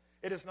bear it.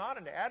 It is not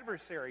an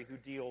adversary who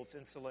deals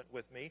insolent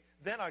with me,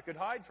 then I could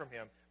hide from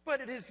him.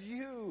 But it is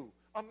you,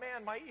 a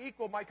man, my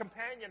equal, my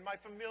companion, my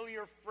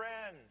familiar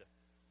friend.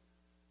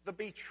 The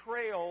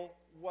betrayal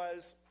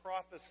was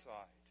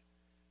prophesied.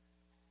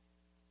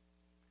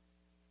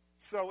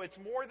 So it's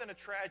more than a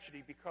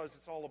tragedy because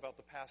it's all about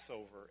the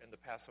Passover and the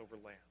Passover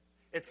lamb.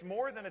 It's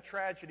more than a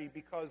tragedy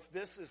because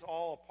this is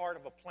all a part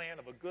of a plan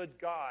of a good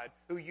God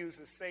who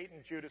uses Satan,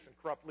 Judas, and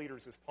corrupt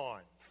leaders as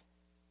pawns.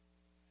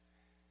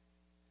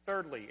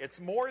 Thirdly, it's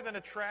more than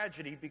a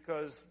tragedy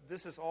because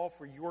this is all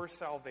for your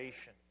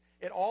salvation.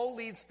 It all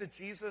leads to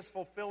Jesus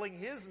fulfilling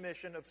his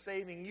mission of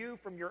saving you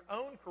from your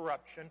own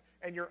corruption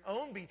and your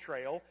own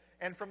betrayal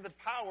and from the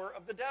power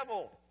of the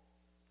devil.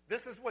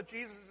 This is what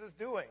Jesus is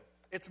doing.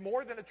 It's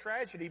more than a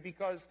tragedy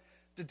because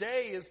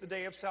today is the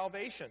day of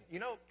salvation.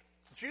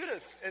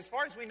 Judas, as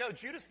far as we know,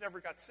 Judas never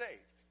got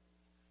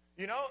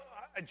saved.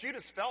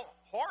 Judas felt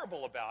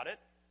horrible about it,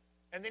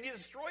 and then he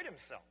destroyed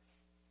himself.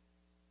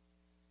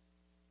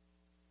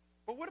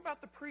 But what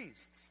about the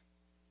priests?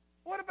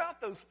 What about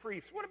those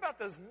priests? What about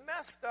those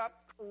messed up,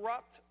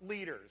 corrupt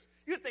leaders?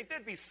 You'd think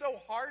they'd be so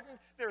hardened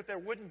there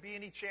wouldn't be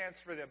any chance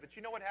for them. But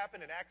you know what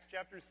happened in Acts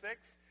chapter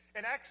 6?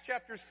 In Acts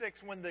chapter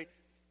 6, when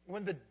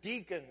the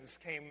deacons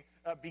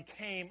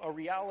became a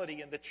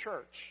reality in the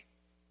church,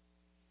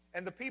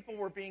 and the people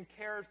were being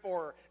cared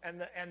for, and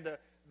the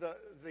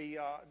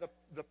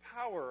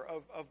power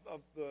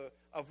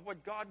of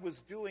what God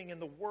was doing in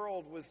the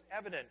world was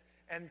evident,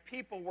 and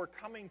people were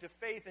coming to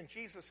faith in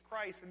Jesus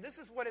Christ. And this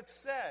is what it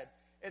said.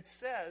 It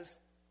says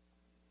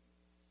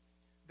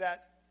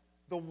that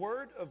the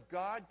word of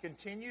God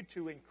continued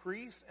to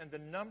increase, and the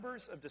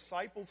numbers of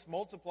disciples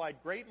multiplied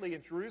greatly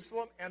in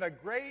Jerusalem, and a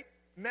great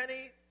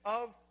many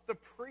of the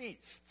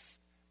priests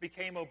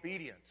became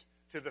obedient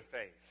to the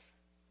faith.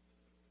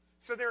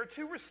 So there are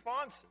two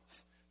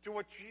responses to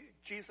what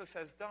Jesus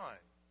has done.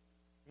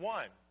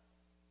 One,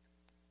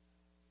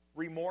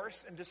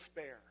 remorse and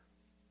despair.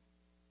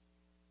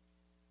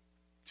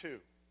 Two,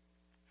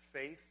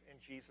 faith in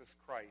Jesus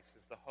Christ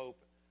is the hope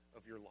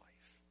of your life.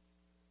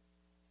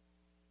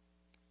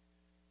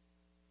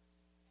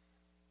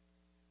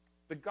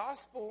 The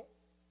gospel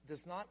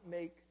does not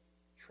make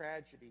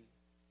tragedy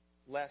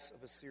less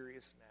of a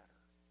serious matter.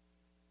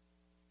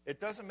 It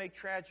doesn't make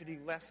tragedy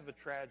less of a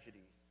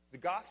tragedy. The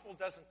gospel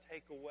doesn't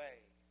take away.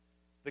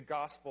 The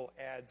gospel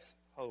adds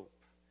hope.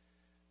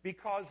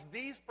 Because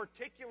these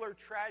particular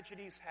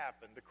tragedies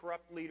happen, the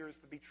corrupt leaders,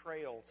 the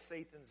betrayal,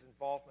 Satan's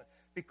involvement,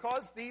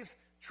 because these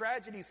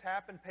tragedies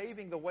happen,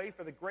 paving the way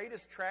for the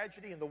greatest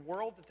tragedy in the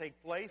world to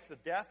take place, the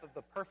death of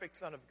the perfect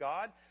Son of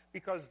God,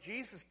 because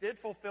Jesus did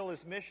fulfill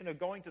his mission of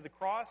going to the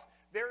cross,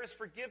 there is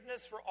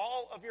forgiveness for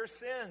all of your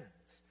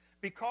sins.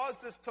 Because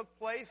this took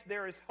place,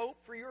 there is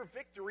hope for your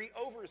victory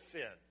over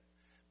sin.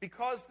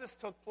 Because this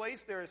took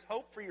place, there is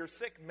hope for your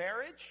sick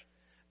marriage.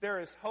 There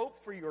is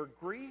hope for your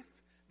grief.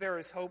 There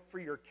is hope for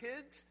your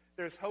kids.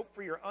 There's hope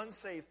for your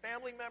unsaved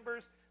family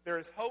members. There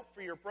is hope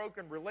for your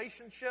broken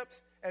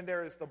relationships. And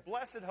there is the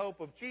blessed hope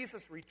of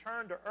Jesus'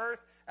 return to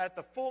earth at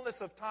the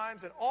fullness of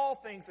times, and all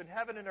things in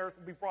heaven and earth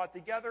will be brought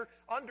together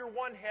under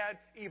one head,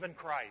 even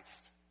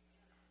Christ.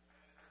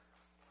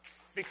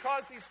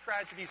 Because these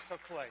tragedies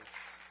took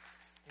place.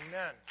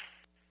 Amen.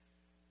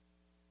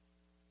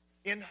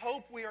 In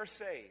hope we are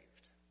saved,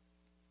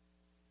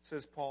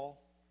 says Paul.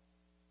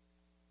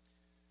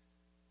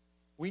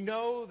 We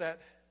know that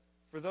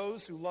for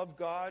those who love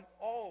God,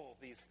 all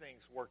these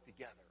things work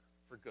together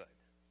for good.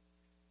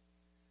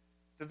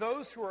 To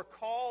those who are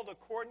called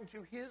according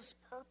to his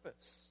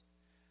purpose.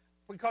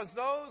 Because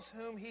those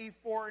whom he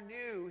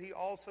foreknew, he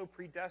also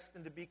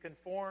predestined to be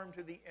conformed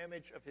to the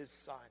image of his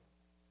Son,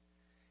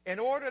 in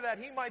order that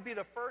he might be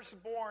the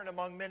firstborn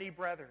among many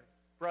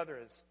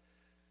brothers.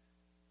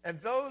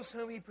 And those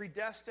whom he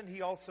predestined,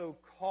 he also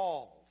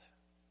called.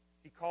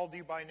 He called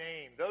you by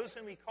name. Those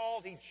whom he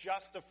called, he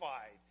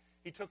justified.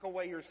 He took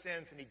away your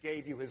sins and he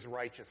gave you his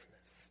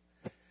righteousness.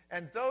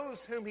 And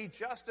those whom he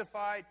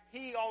justified,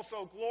 he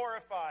also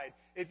glorified.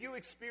 If you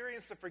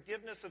experience the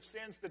forgiveness of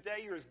sins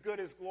today, you're as good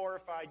as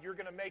glorified. You're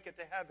going to make it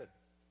to heaven.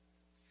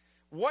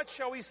 What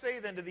shall we say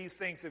then to these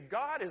things? If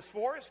God is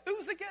for us,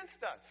 who's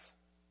against us?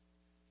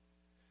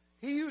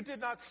 He who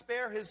did not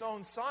spare his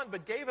own son,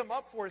 but gave him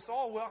up for us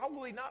all, how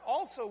will he not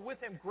also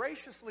with him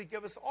graciously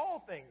give us all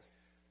things?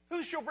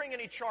 Who shall bring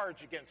any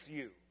charge against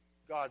you,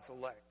 God's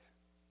elect?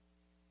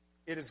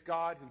 It is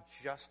God who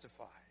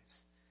justifies.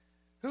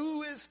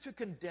 Who is to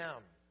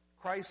condemn?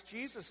 Christ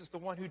Jesus is the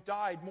one who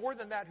died, more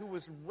than that, who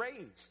was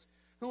raised,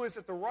 who is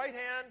at the right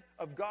hand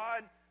of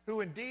God,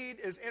 who indeed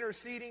is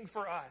interceding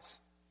for us.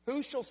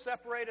 Who shall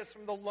separate us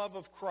from the love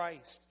of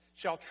Christ?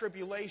 Shall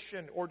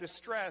tribulation or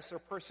distress or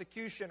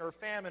persecution or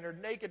famine or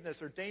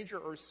nakedness or danger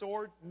or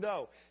sword?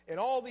 No. In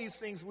all these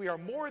things we are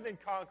more than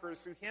conquerors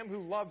through him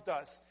who loved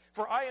us.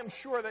 For I am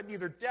sure that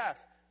neither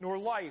death, nor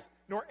life,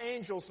 nor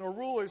angels, nor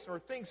rulers, nor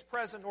things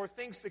present, nor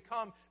things to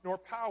come, nor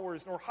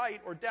powers, nor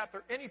height, or depth,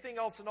 or anything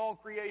else in all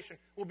creation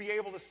will be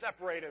able to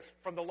separate us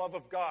from the love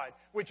of God,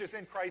 which is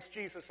in Christ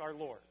Jesus our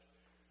Lord.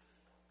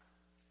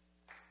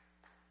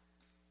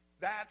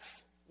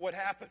 That's what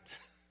happened.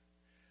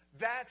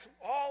 That's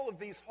all of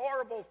these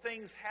horrible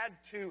things had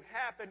to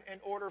happen in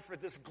order for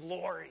this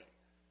glory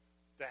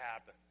to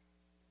happen.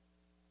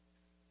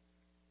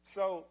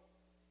 So,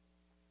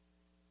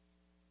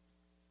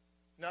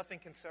 nothing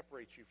can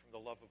separate you from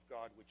the love of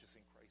God which is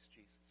in Christ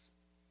Jesus.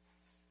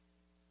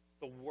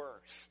 The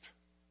worst,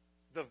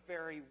 the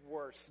very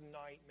worst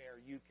nightmare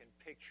you can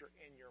picture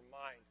in your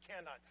mind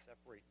cannot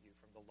separate you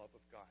from the love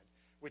of God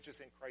which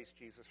is in Christ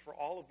Jesus. For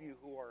all of you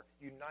who are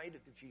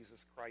united to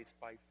Jesus Christ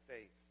by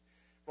faith,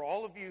 for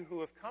all of you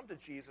who have come to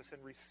Jesus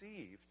and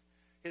received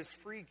his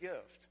free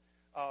gift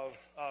of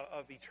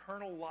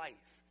eternal life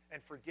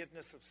and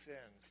forgiveness of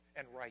sins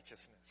and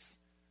righteousness,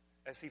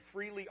 as he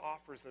freely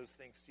offers those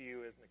things to you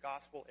in the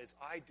gospel, as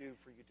I do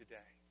for you today.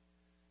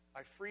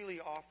 I freely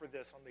offer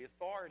this on the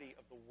authority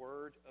of the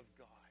Word of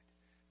God.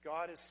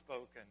 God has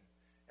spoken,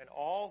 and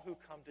all who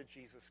come to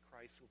Jesus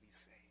Christ will be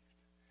saved.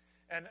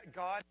 And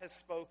God has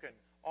spoken,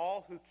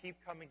 all who keep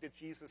coming to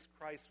Jesus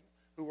Christ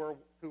who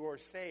are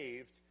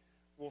saved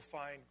will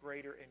find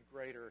greater and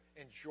greater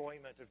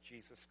enjoyment of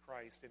Jesus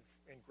Christ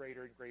and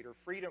greater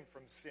freedom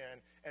from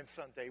sin, and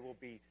someday will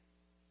be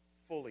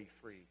fully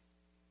free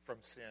from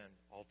sin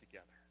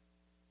altogether.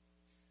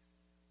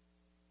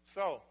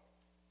 So,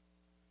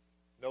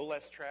 no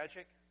less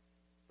tragic,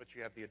 but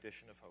you have the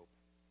addition of hope.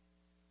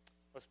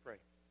 Let's pray.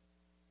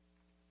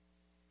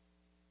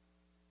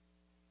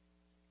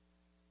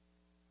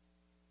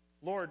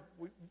 Lord,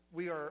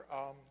 we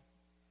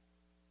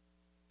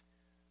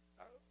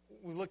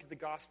look at the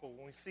gospel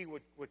when we see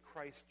what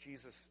Christ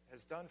Jesus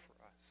has done for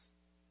us.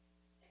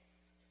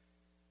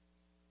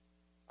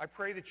 I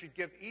pray that you'd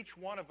give each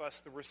one of us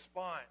the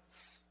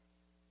response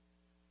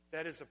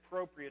that is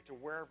appropriate to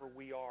wherever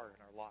we are in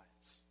our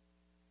lives.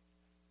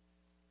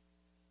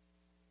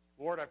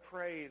 Lord, I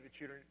pray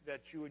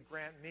that you would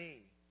grant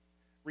me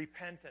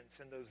repentance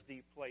in those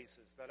deep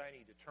places that I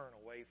need to turn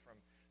away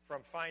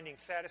from finding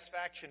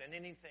satisfaction in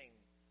anything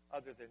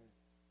other than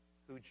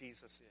who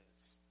Jesus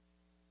is.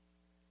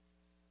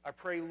 I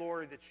pray,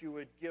 Lord, that you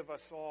would give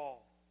us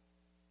all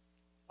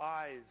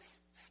eyes,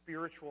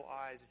 spiritual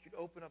eyes, that you'd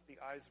open up the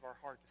eyes of our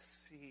heart to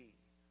see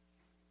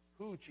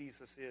who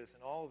Jesus is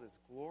and all of his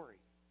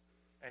glory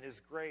and his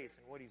grace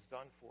and what he's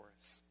done for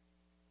us.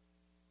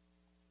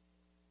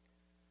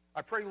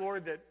 I pray,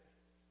 Lord,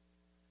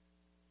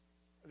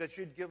 that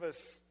you'd give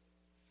us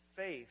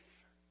faith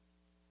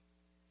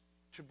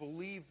to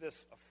believe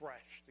this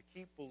afresh, to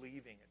keep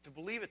believing it, to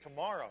believe it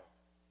tomorrow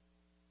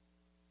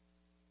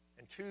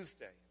and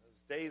Tuesday,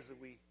 those days that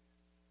we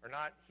are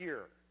not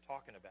here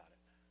talking about it.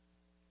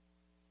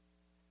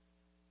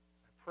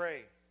 I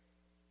pray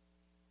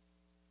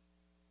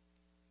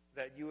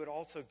that you would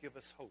also give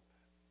us hope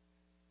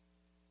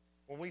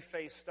when we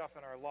face stuff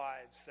in our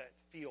lives that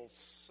feels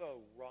so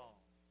wrong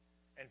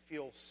and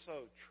feels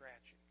so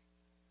tragic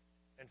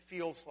and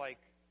feels like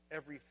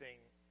everything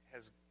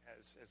has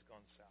gone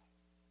south.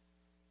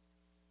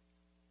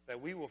 That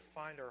we will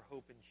find our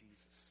hope in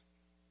Jesus.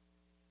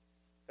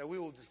 That we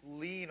will just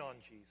lean on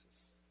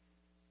Jesus.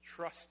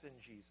 Trust in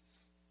Jesus.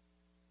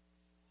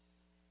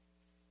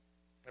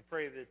 I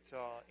pray that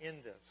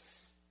in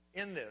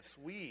this,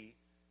 we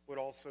would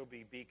also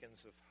be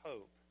beacons of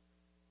hope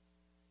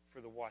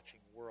for the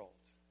watching world.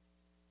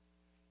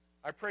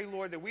 I pray,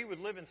 Lord, that we would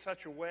live in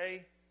such a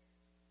way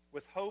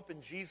with hope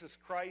in Jesus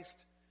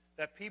Christ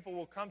that people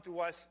will come to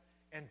us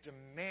and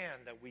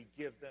demand that we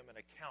give them an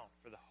account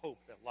for the hope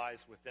that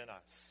lies within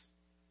us.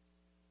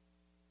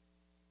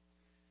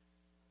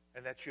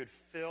 And that you'd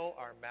fill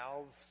our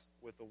mouths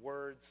with the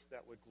words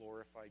that would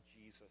glorify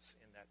Jesus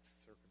in that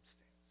circumstance.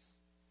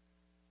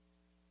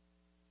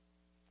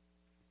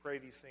 We pray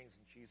these things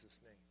in Jesus'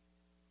 name.